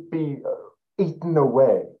 it be eaten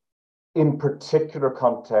away in particular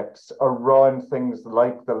contexts around things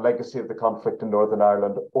like the legacy of the conflict in Northern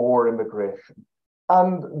Ireland or immigration.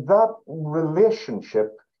 And that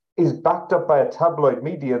relationship is backed up by a tabloid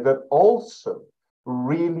media that also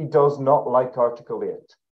really does not like Article 8.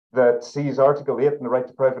 that sees Article 8 and the right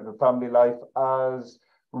to private and family life as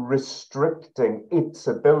restricting its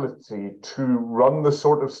ability to run the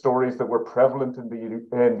sort of stories that were prevalent in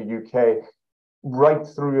the UK right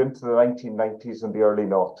through into the 1990s and the early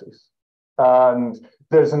noughties. And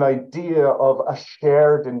there's an idea of a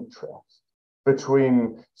shared interest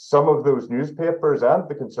between some of those newspapers and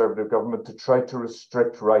the Conservative government to try to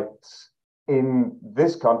restrict rights in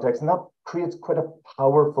this context. And that creates quite a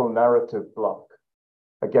powerful narrative block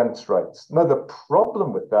against rights. Now, the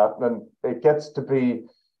problem with that, and it gets to be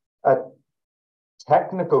a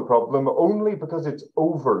technical problem only because it's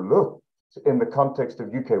overlooked in the context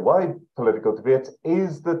of UK-wide political debates,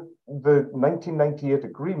 is that the 1998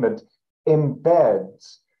 agreement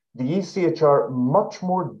embeds the ECHR much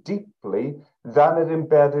more deeply than it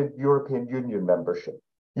embedded European Union membership.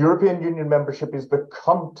 European Union membership is the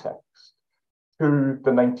context to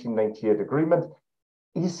the 1998 agreement.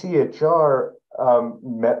 ECHR,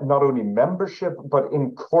 not only membership, but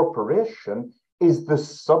incorporation is the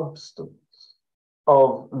substance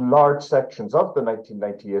of large sections of the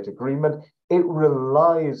 1998 agreement. It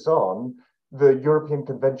relies on the European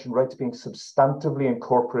Convention rights being substantively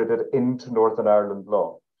incorporated into Northern Ireland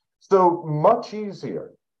law. So much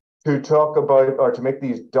easier to talk about or to make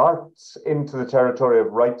these darts into the territory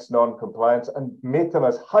of rights non-compliance and make them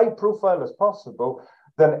as high profile as possible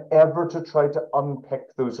than ever to try to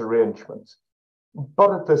unpick those arrangements.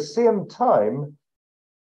 But at the same time,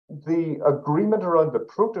 the agreement around the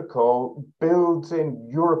protocol builds in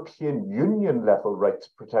European Union level rights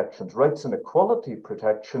protections, rights and equality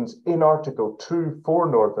protections in Article 2 for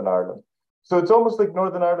Northern Ireland. So it's almost like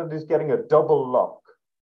Northern Ireland is getting a double lock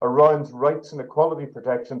around rights and equality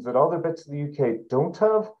protections that other bits of the UK don't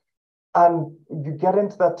have. And you get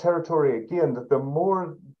into that territory again, that the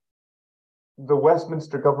more the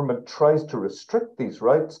Westminster government tries to restrict these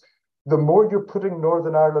rights, the more you're putting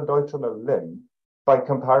Northern Ireland out on a limb by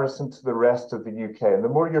comparison to the rest of the UK. And the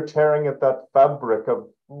more you're tearing at that fabric of,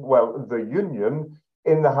 well, the union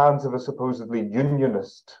in the hands of a supposedly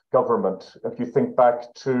unionist government. If you think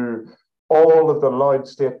back to all of the loud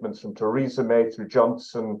statements from Theresa May through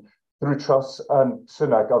Johnson, through Truss and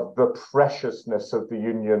Sunak of the preciousness of the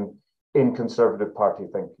union in Conservative Party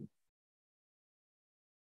thinking.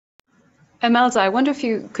 Imelda, I wonder if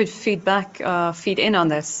you could feed in on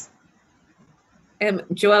this.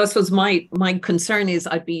 Joelle, I suppose my concern is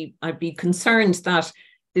I'd be concerned that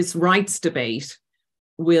this rights debate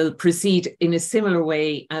will proceed in a similar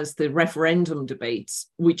way as the referendum debates,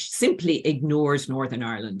 which simply ignores Northern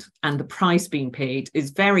Ireland. And the price being paid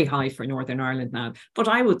is very high for Northern Ireland now, but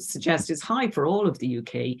I would suggest is high for all of the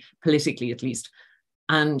UK, politically at least.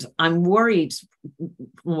 And I'm worried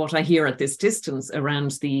from what I hear at this distance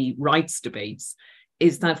around the rights debates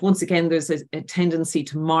is that once again, there's a tendency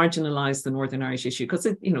to marginalize the Northern Irish issue because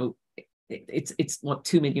it's what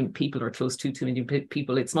 2 million people or close to 2 million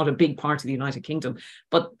people. It's not a big part of the United Kingdom,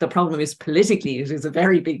 but the problem is politically, it is a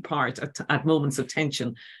very big part at moments of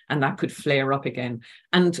tension, and that could flare up again.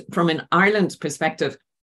 And from an Ireland perspective,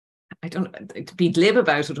 I don't to be glib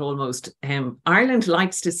about it almost. Ireland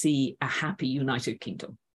likes to see a happy United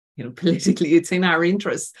Kingdom. Politically, it's in our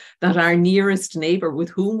interests that our nearest neighbour, with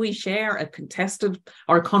whom we share a contested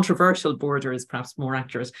or controversial border, is perhaps more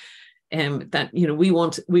accurate. That we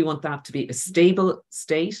want that to be a stable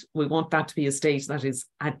state. We want that to be a state that is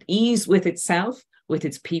at ease with itself, with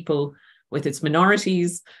its people, with its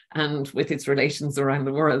minorities, and with its relations around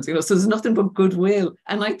the world. So there's nothing but goodwill,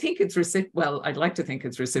 and I think it's I'd like to think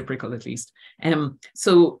it's reciprocal at least.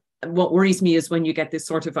 So what worries me is when you get this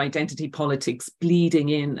sort of identity politics bleeding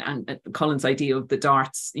in, and Colin's idea of the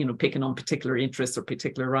darts, picking on particular interests or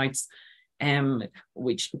particular rights,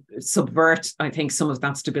 which subvert, I think, some of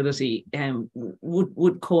that stability,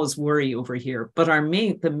 would cause worry over here. But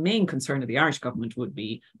the main concern of the Irish government would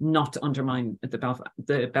be not to undermine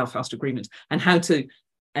the Belfast Agreement, and how to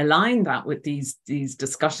align that with these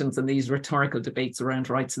discussions and these rhetorical debates around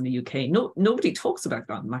rights in the UK. Nobody talks about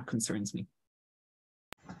that, and that concerns me.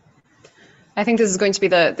 I think this is going to be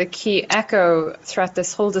the key echo throughout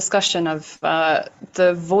this whole discussion of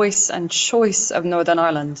the voice and choice of Northern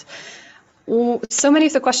Ireland. So many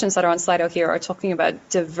of the questions that are on Slido here are talking about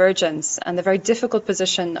divergence and the very difficult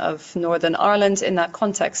position of Northern Ireland in that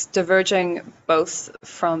context, diverging both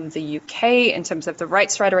from the UK in terms of the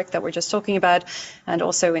rights rhetoric that we're just talking about, and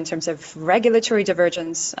also in terms of regulatory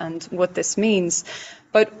divergence and what this means.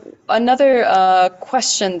 But another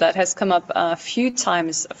question that has come up a few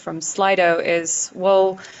times from Slido is,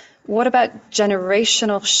 well, what about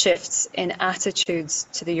generational shifts in attitudes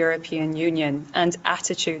to the European Union and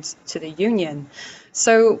attitudes to the Union?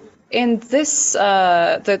 So in this,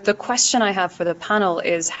 the question I have for the panel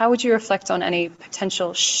is, how would you reflect on any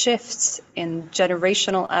potential shifts in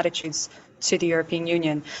generational attitudes to the European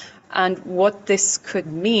Union and what this could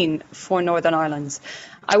mean for Northern Ireland?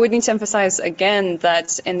 I would need to emphasise again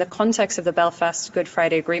that in the context of the Belfast Good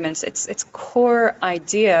Friday Agreement, its core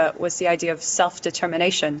idea was the idea of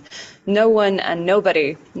self-determination. No one and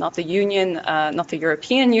nobody, not the Union, not the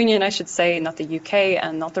European Union, I should say, not the UK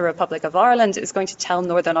and not the Republic of Ireland, is going to tell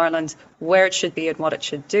Northern Ireland where it should be and what it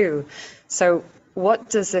should do. So what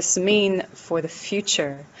does this mean for the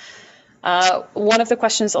future? One of the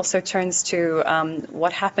questions also turns to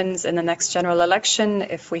what happens in the next general election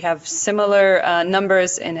if we have similar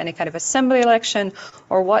numbers in any kind of assembly election,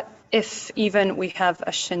 or what if even we have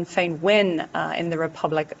a Sinn Féin win in the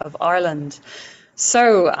Republic of Ireland.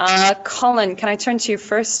 So, Colin, can I turn to you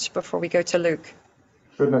first before we go to Luke?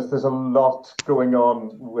 Goodness, there's a lot going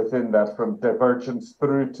on within that, from divergence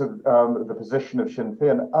through to the position of Sinn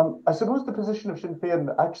Féin. I suppose the position of Sinn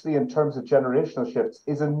Féin, actually, in terms of generational shifts,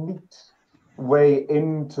 is a neat way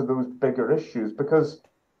into those bigger issues, because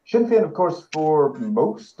Sinn Féin, of course, for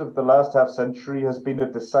most of the last half century has been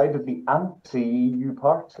a decidedly anti-EU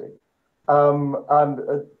party.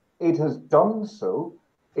 And it has done so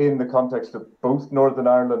in the context of both Northern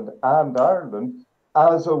Ireland and Ireland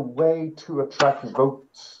as a way to attract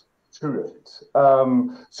votes to it.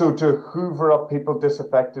 So to hoover up people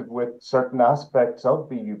disaffected with certain aspects of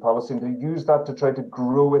the EU policy and to use that to try to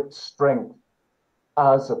grow its strength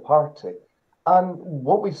as a party. And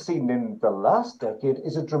what we've seen in the last decade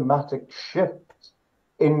is a dramatic shift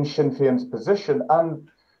in Sinn Féin's position. And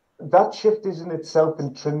that shift is in itself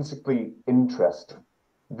intrinsically interesting.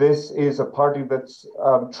 This is a party that's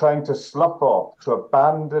trying to slough off, to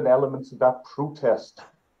abandon elements of that protest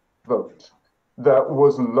vote that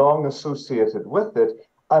was long associated with it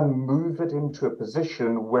and move it into a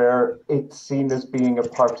position where it's seen as being a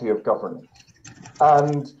party of governance.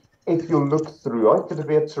 And if you look throughout the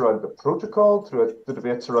debates around the protocol, throughout the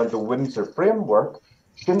debates around the Windsor framework,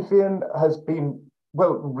 Sinn Féin has been,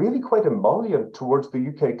 well, really quite emollient towards the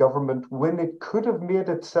UK government when it could have made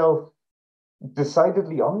itself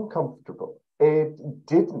decidedly uncomfortable. It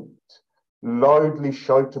didn't loudly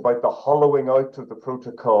shout about the hollowing out of the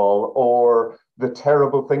protocol or the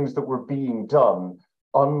terrible things that were being done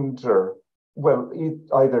under, well,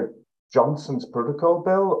 either Johnson's protocol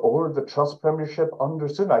bill or the Truss premiership under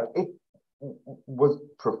Sunak. It was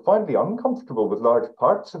profoundly uncomfortable with large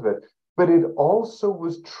parts of it, but it also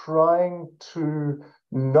was trying to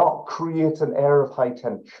not create an air of high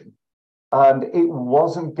tension. And it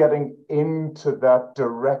wasn't getting into that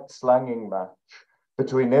direct slanging match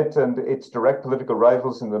between it and its direct political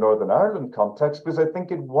rivals in the Northern Ireland context, because I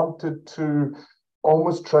think it wanted to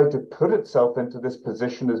almost try to put itself into this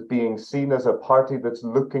position as being seen as a party that's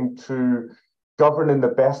looking to govern in the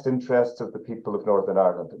best interests of the people of Northern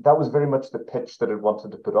Ireland. That was very much the pitch that it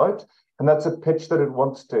wanted to put out. And that's a pitch that it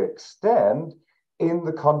wants to extend in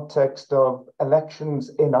the context of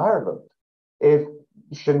elections in Ireland. If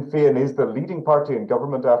Sinn Féin is the leading party in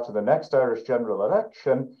government after the next Irish general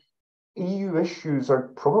election, EU issues are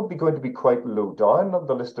probably going to be quite low down on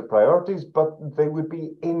the list of priorities, but they would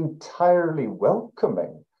be entirely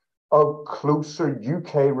welcoming of closer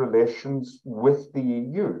UK relations with the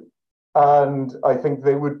EU. And I think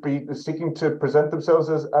they would be seeking to present themselves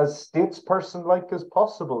as statesperson-like as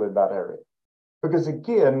possible in that area. Because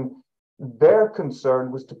again, their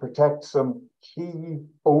concern was to protect some key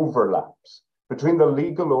overlaps between the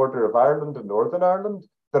legal order of Ireland and Northern Ireland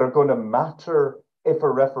that are going to matter if a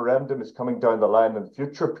referendum is coming down the line in the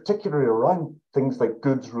future, particularly around things like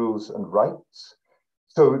goods rules and rights,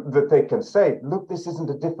 so that they can say, look, this isn't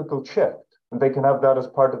a difficult shift, and they can have that as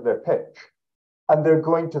part of their pitch. And they're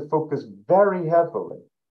going to focus very heavily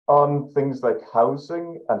on things like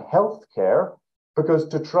housing and healthcare, because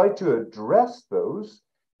to try to address those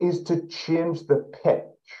is to change the pitch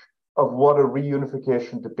of what a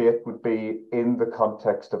reunification debate would be in the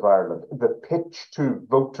context of Ireland, the pitch to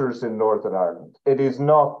voters in Northern Ireland. It is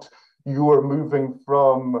not you are moving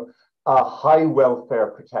from a high welfare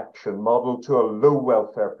protection model to a low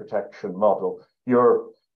welfare protection model. You're,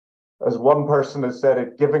 as one person has said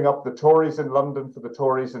it, giving up the Tories in London for the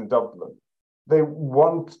Tories in Dublin. They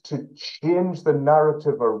want to change the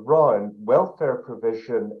narrative around welfare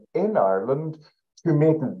provision in Ireland to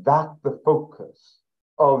make that the focus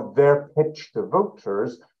of their pitch to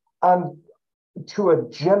voters, and to a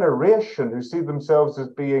generation who see themselves as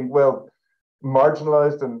being, well,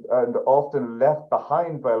 marginalized and often left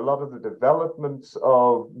behind by a lot of the developments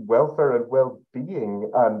of welfare and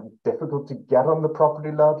well-being, and difficult to get on the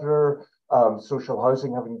property ladder, social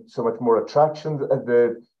housing having so much more attraction,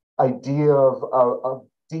 the idea of a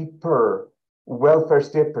deeper welfare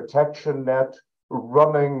state protection net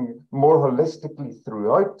running more holistically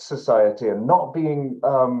throughout society and not being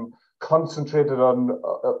concentrated on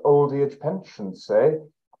old age pensions, say,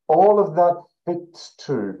 all of that fits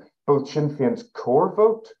to both Sinn Féin's core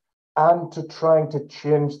vote and to trying to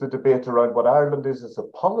change the debate around what Ireland is as a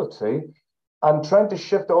polity and trying to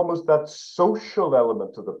shift almost that social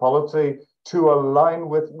element of the polity to align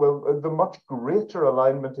with, well, the much greater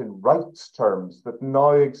alignment in rights terms that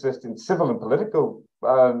now exist in civil and political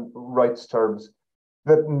rights terms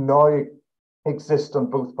that now exist on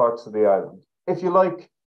both parts of the island. If you like,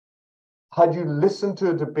 had you listened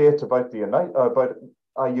to a debate about about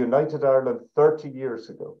a united Ireland 30 years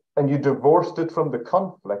ago and you divorced it from the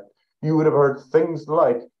conflict, you would have heard things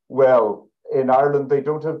like, well, in Ireland they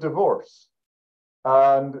don't have divorce.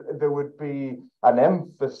 And there would be an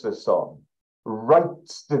emphasis on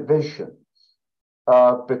rights divisions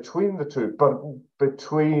between the two, but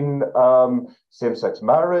between same-sex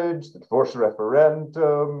marriage, the divorce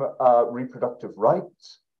referendum, reproductive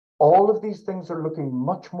rights. All of these things are looking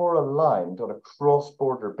much more aligned on a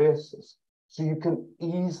cross-border basis. So you can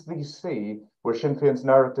easily see where Sinn Féin's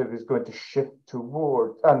narrative is going to shift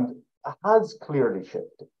toward, and has clearly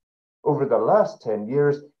shifted over the last 10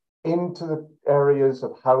 years, into the areas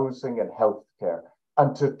of housing and healthcare,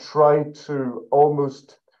 and to try to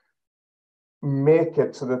almost make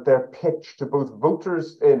it so that their pitch to both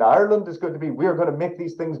voters in Ireland is going to be, we're going to make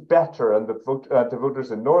these things better, and to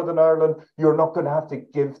voters in Northern Ireland, you're not going to have to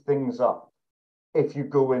give things up if you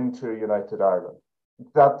go into United Ireland.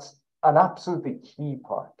 That's an absolutely key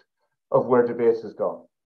part of where debate has gone.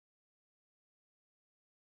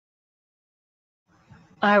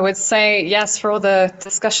 I would say yes, for all the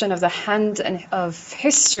discussion of the hand and of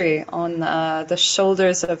history on the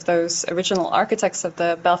shoulders of those original architects of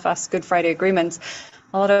the Belfast Good Friday Agreement.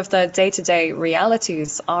 A lot of the day-to-day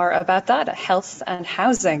realities are about that, health and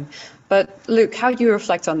housing. But Luke, how do you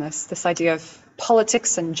reflect on this idea of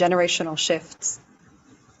politics and generational shifts?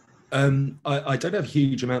 I don't have a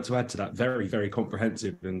huge amount to add to that. Very, very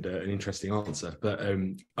comprehensive and an interesting answer. But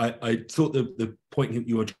I thought the point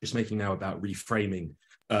you were just making now about reframing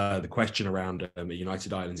the question around the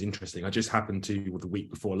United Ireland is interesting. I just happened to, the week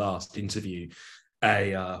before last, interview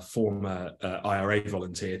a former IRA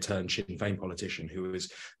volunteer turned Sinn Féin politician who was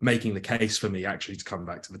making the case for me actually to come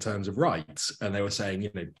back to the terms of rights. And they were saying,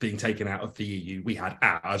 you know, being taken out of the EU, we had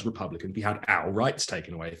as Republicans, we had our rights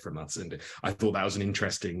taken away from us. And I thought that was an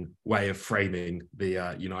interesting way of framing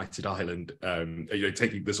the United Ireland, you know,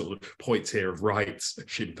 taking the sort of points here of rights,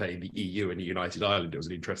 Sinn Féin, the EU and the United Ireland. It was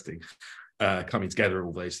an interesting coming together of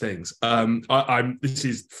all those things. This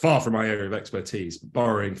is far from my area of expertise,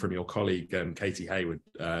 borrowing from your colleague Katie Hayward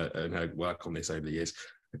and her work on this over the years.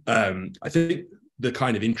 I think the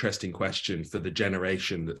kind of interesting question for the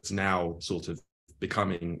generation that's now sort of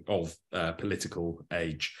becoming of political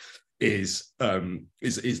age is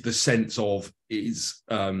the sense of is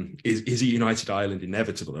a United Ireland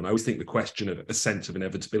inevitable? And I always think the question of a sense of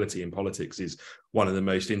inevitability in politics is one of the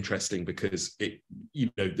most interesting, because it, you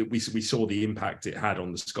know, that we saw the impact it had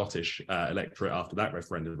on the Scottish electorate after that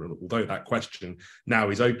referendum. And although that question now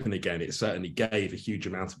is open again, it certainly gave a huge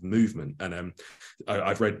amount of movement. And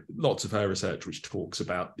I've read lots of her research which talks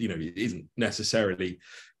about, you know, it isn't necessarily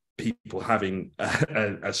people having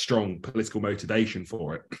a strong political motivation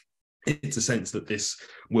for it. It's a sense that this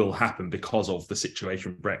will happen because of the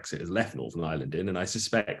situation Brexit has left Northern Ireland in. And I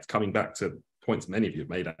suspect, coming back to points many of you have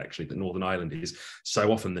made actually, that Northern Ireland is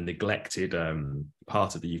so often the neglected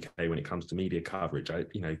part of the UK when it comes to media coverage.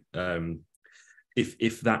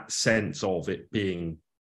 If that sense of it being,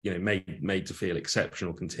 you know, made to feel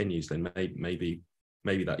exceptional continues, then maybe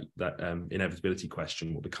that inevitability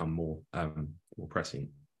question will become more pressing.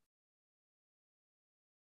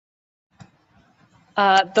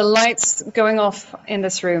 The lights going off in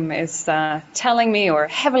this room is telling me, or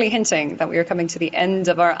heavily hinting, that we are coming to the end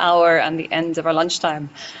of our hour and the end of our lunchtime.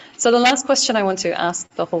 So the last question I want to ask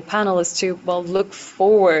the whole panel is to, well, look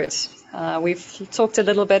forward. We've talked a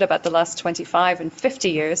little bit about the last 25 and 50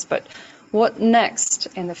 years, but what next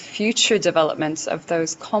in the future development of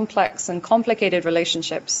those complex and complicated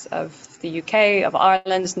relationships of the UK, of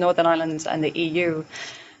Ireland, Northern Ireland, and the EU?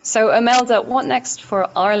 So, Imelda, what next for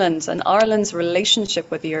Ireland and Ireland's relationship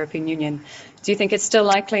with the European Union? Do you think it's still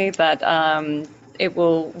likely that it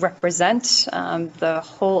will represent the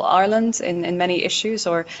whole Ireland in many issues,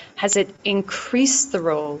 or has it increased the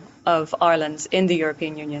role of Ireland in the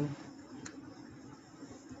European Union?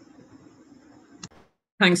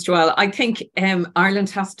 Thanks, Joelle. I think Ireland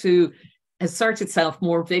has to assert itself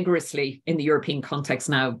more vigorously in the European context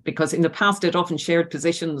now, because in the past it often shared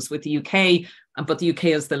positions with the UK, but the UK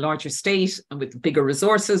as the larger state and with bigger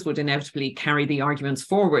resources would inevitably carry the arguments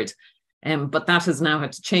forward. But that has now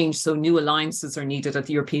had to change. So new alliances are needed at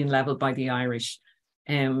the European level by the Irish.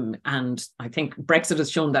 And I think Brexit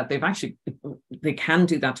has shown that they can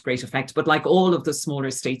do that to great effect. But like all of the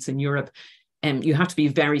smaller states in Europe, you have to be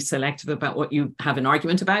very selective about what you have an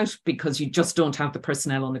argument about, because you just don't have the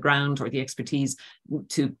personnel on the ground or the expertise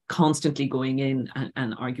to constantly going in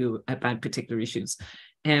and argue about particular issues.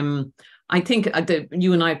 I think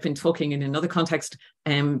you and I have been talking in another context.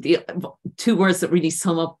 The two words that really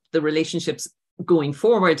sum up the relationships going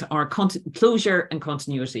forward are closure and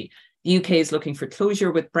continuity. The UK is looking for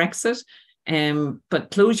closure with Brexit. But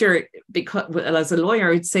closure, because well, as a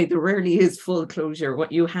lawyer, I'd say there rarely is full closure.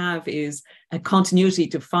 What you have is a continuity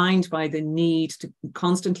defined by the need to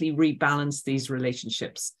constantly rebalance these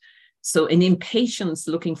relationships. So an impatience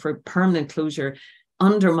looking for permanent closure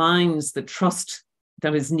undermines the trust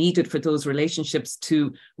that is needed for those relationships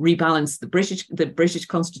to rebalance the British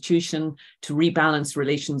Constitution, to rebalance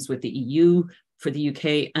relations with the EU for the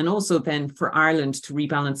UK, and also then for Ireland to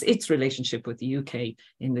rebalance its relationship with the UK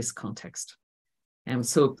in this context.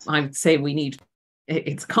 So I would say we need,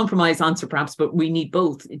 it's a compromise answer perhaps, but we need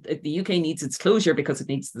both. The UK needs its closure because it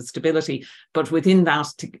needs the stability, but within that,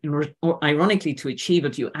 ironically, to achieve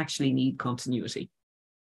it, you actually need continuity.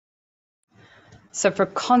 So for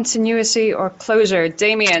continuity or closure,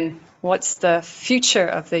 Damian, what's the future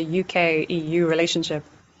of the UK-EU relationship?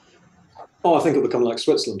 Oh, I think it'll become like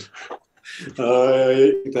Switzerland.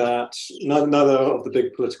 That neither of the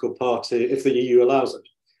big political party, if the EU allows it,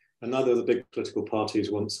 and neither of the big political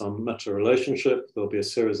parties want some meta relationship. There'll be a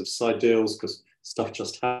series of side deals because stuff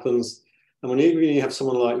just happens. And when you have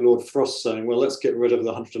someone like Lord Frost saying, well, let's get rid of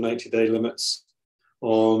the 180-day limits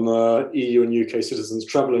on EU and UK citizens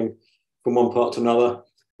travelling from one part to another,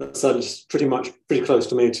 that sounds pretty close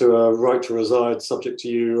to me to a right to reside, subject to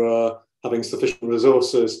you having sufficient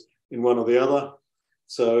resources in one or the other.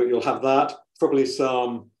 So you'll have that, probably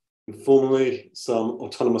informally some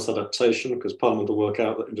autonomous adaptation, because Parliament will work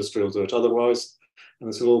out that industry will do it otherwise. And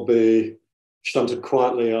this will all be shunted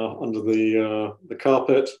quietly under the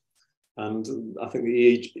carpet. And I think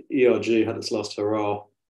the ERG had its last hurrah,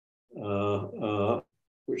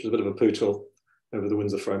 which was a bit of a poodle over the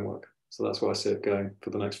Windsor framework. So that's why I see it going for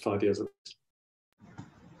the next 5 years at least.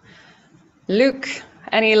 Luke,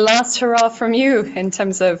 any last hurrah from you in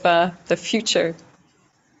terms of the future?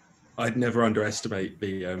 I'd never underestimate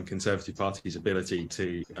the Conservative Party's ability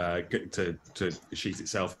to shoot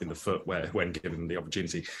itself in the foot when given the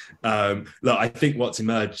opportunity. Look, I think what's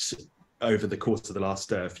emerged over the course of the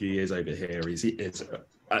last few years over here is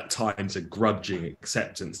at times a grudging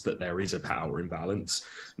acceptance that there is a power imbalance.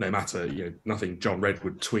 No matter, nothing John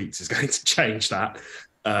Redwood tweets is going to change that.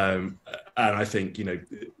 And I think,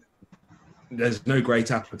 there's no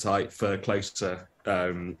great appetite for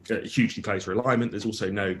hugely closer alignment. There's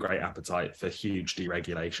also no great appetite for huge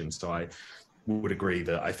deregulation. So I would agree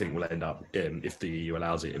that I think we'll end up if the EU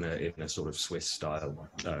allows it in a sort of Swiss style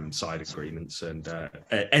side agreements and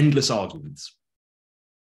endless arguments.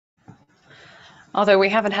 Although we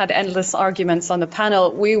haven't had endless arguments on the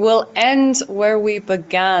panel, we will end where we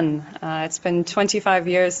began. It's been 25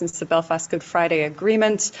 years since the Belfast Good Friday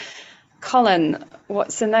Agreement. Colin,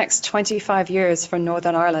 what's the next 25 years for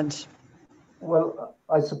Northern Ireland? Well,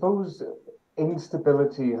 I suppose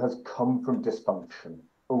instability has come from dysfunction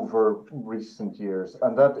over recent years,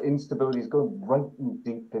 and that instability is going right and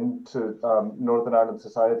deep into Northern Ireland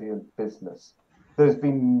society and business. There's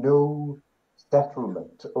been no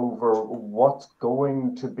settlement over what's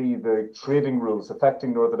going to be the trading rules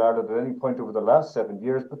affecting Northern Ireland at any point over the last 7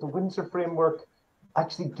 years, but the Windsor framework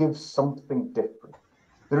actually gives something different.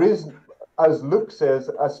 There is, as Luke says,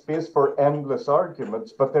 a space for endless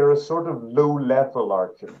arguments, but they're a sort of low-level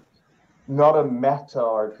argument, not a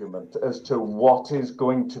meta-argument as to what is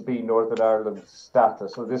going to be Northern Ireland's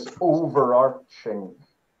status, or this overarching,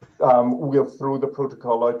 we'll throw the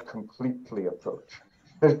protocol out completely approach.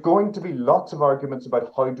 There's going to be lots of arguments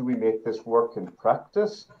about how do we make this work in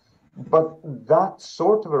practice, but that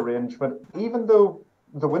sort of arrangement, even though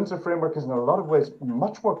the Windsor framework is in a lot of ways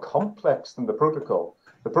much more complex than the protocol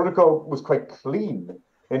was quite clean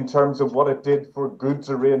in terms of what it did for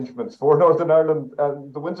goods arrangements for Northern Ireland.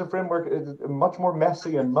 The Windsor framework is much more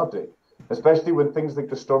messy and muddy, especially when things like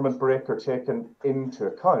the Stormont break are taken into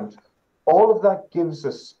account. All of that gives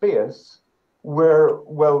a space where,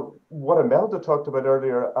 well, what Imelda talked about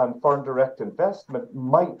earlier and foreign direct investment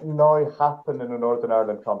might now happen in a Northern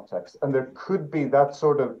Ireland context. And there could be that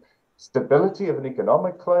sort of stability of an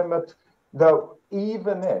economic climate, Now,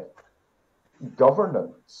 even if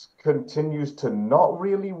governance continues to not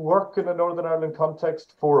really work in a Northern Ireland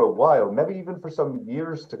context for a while, maybe even for some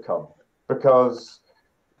years to come, because,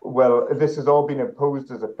 well, this has all been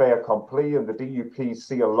imposed as a fait accompli, and the DUP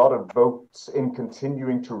see a lot of votes in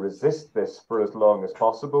continuing to resist this for as long as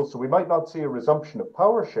possible. So we might not see a resumption of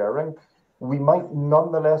power sharing. We might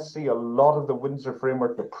nonetheless see a lot of the Windsor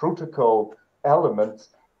Framework, the protocol elements,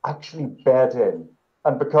 actually bed in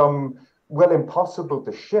and become, well, impossible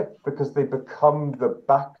to shift, because they become the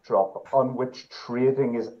backdrop on which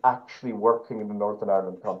trading is actually working in the Northern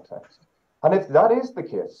Ireland context. And if that is the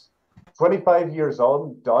case, 25 years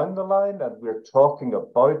on down the line, and we're talking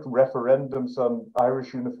about referendums on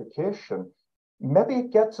Irish unification, maybe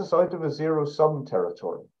it gets us out of a zero-sum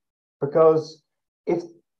territory. Because if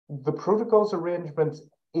the protocol's arrangements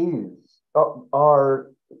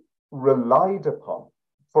are relied upon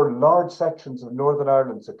for large sections of Northern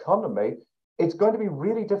Ireland's economy, it's going to be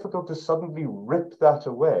really difficult to suddenly rip that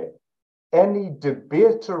away. Any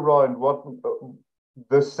debate around what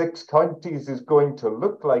the 6 counties is going to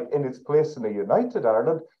look like in its place in a united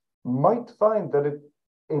Ireland might find that it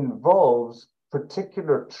involves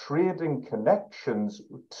particular trading connections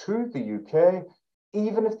to the UK,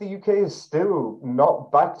 even if the UK is still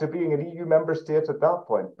not back to being an EU member state at that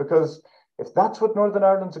point. Because if that's what Northern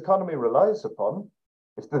Ireland's economy relies upon,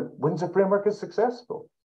 if the Windsor Framework is successful,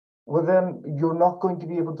 well, then you're not going to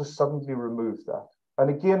be able to suddenly remove that. And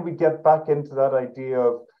again, we get back into that idea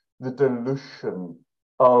of the dilution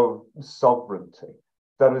of sovereignty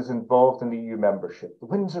that is involved in EU membership. The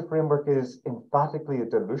Windsor Framework is emphatically a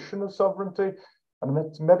dilution of sovereignty, and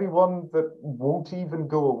it's maybe one that won't even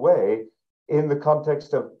go away in the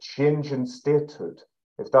context of change in statehood,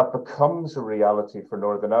 if that becomes a reality for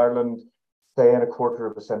Northern Ireland, say in a quarter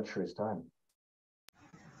of a century's time.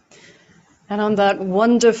 And on that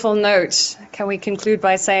wonderful note, can we conclude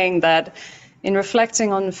by saying that in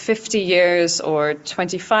reflecting on 50 years or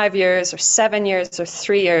 25 years or 7 years or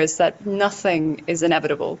 3 years, that nothing is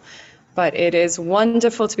inevitable. But it is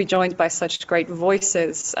wonderful to be joined by such great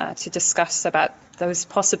voices to discuss about those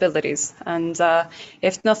possibilities. And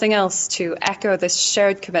if nothing else, to echo this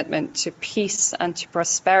shared commitment to peace and to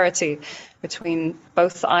prosperity between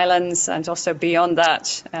both islands and also beyond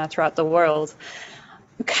that throughout the world.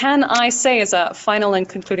 Can I say, as a final and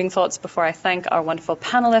concluding thoughts before I thank our wonderful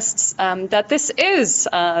panelists, that this is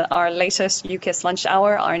our latest UKICE lunch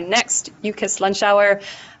hour. Our next UKICE lunch hour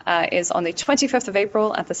is on the 25th of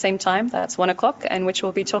April at the same time, that's 1 o'clock, in which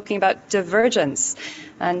we'll be talking about divergence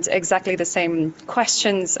and exactly the same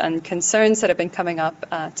questions and concerns that have been coming up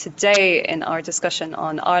today in our discussion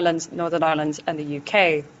on Ireland, Northern Ireland and the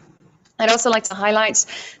UK. I'd also like to highlight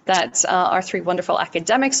that our 3 wonderful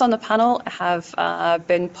academics on the panel have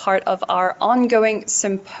been part of our ongoing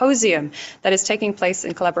symposium that is taking place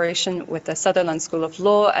in collaboration with the Sutherland School of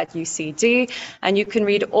Law at UCD. And you can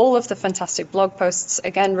read all of the fantastic blog posts,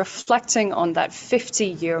 again, reflecting on that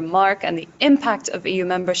 50-year mark and the impact of EU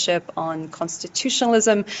membership on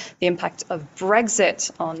constitutionalism, the impact of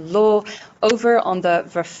Brexit on law, over on the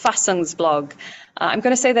Verfassungsblog blog. I'm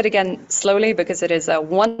going to say that again slowly because it is a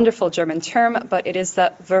wonderful German term, but it is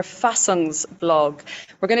the Verfassungsblog.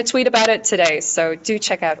 We're going to tweet about it today, so do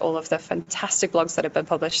check out all of the fantastic blogs that have been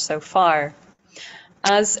published so far.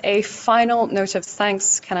 As a final note of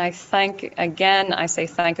thanks, can I thank again, I say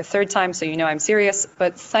thank a 3rd time, so you know I'm serious,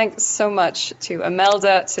 but thanks so much to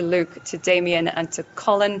Imelda, to Luke, to Damian, and to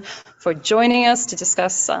Colin for joining us to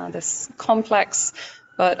discuss this complex,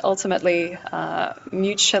 but ultimately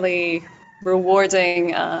mutually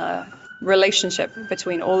rewarding relationship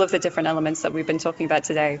between all of the different elements that we've been talking about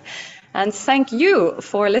today. And thank you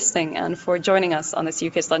for listening and for joining us on this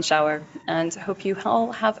UKICE lunch hour, and hope you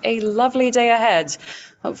all have a lovely day ahead,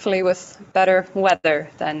 hopefully with better weather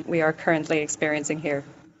than we are currently experiencing here.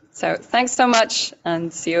 So thanks so much,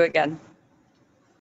 and see you again.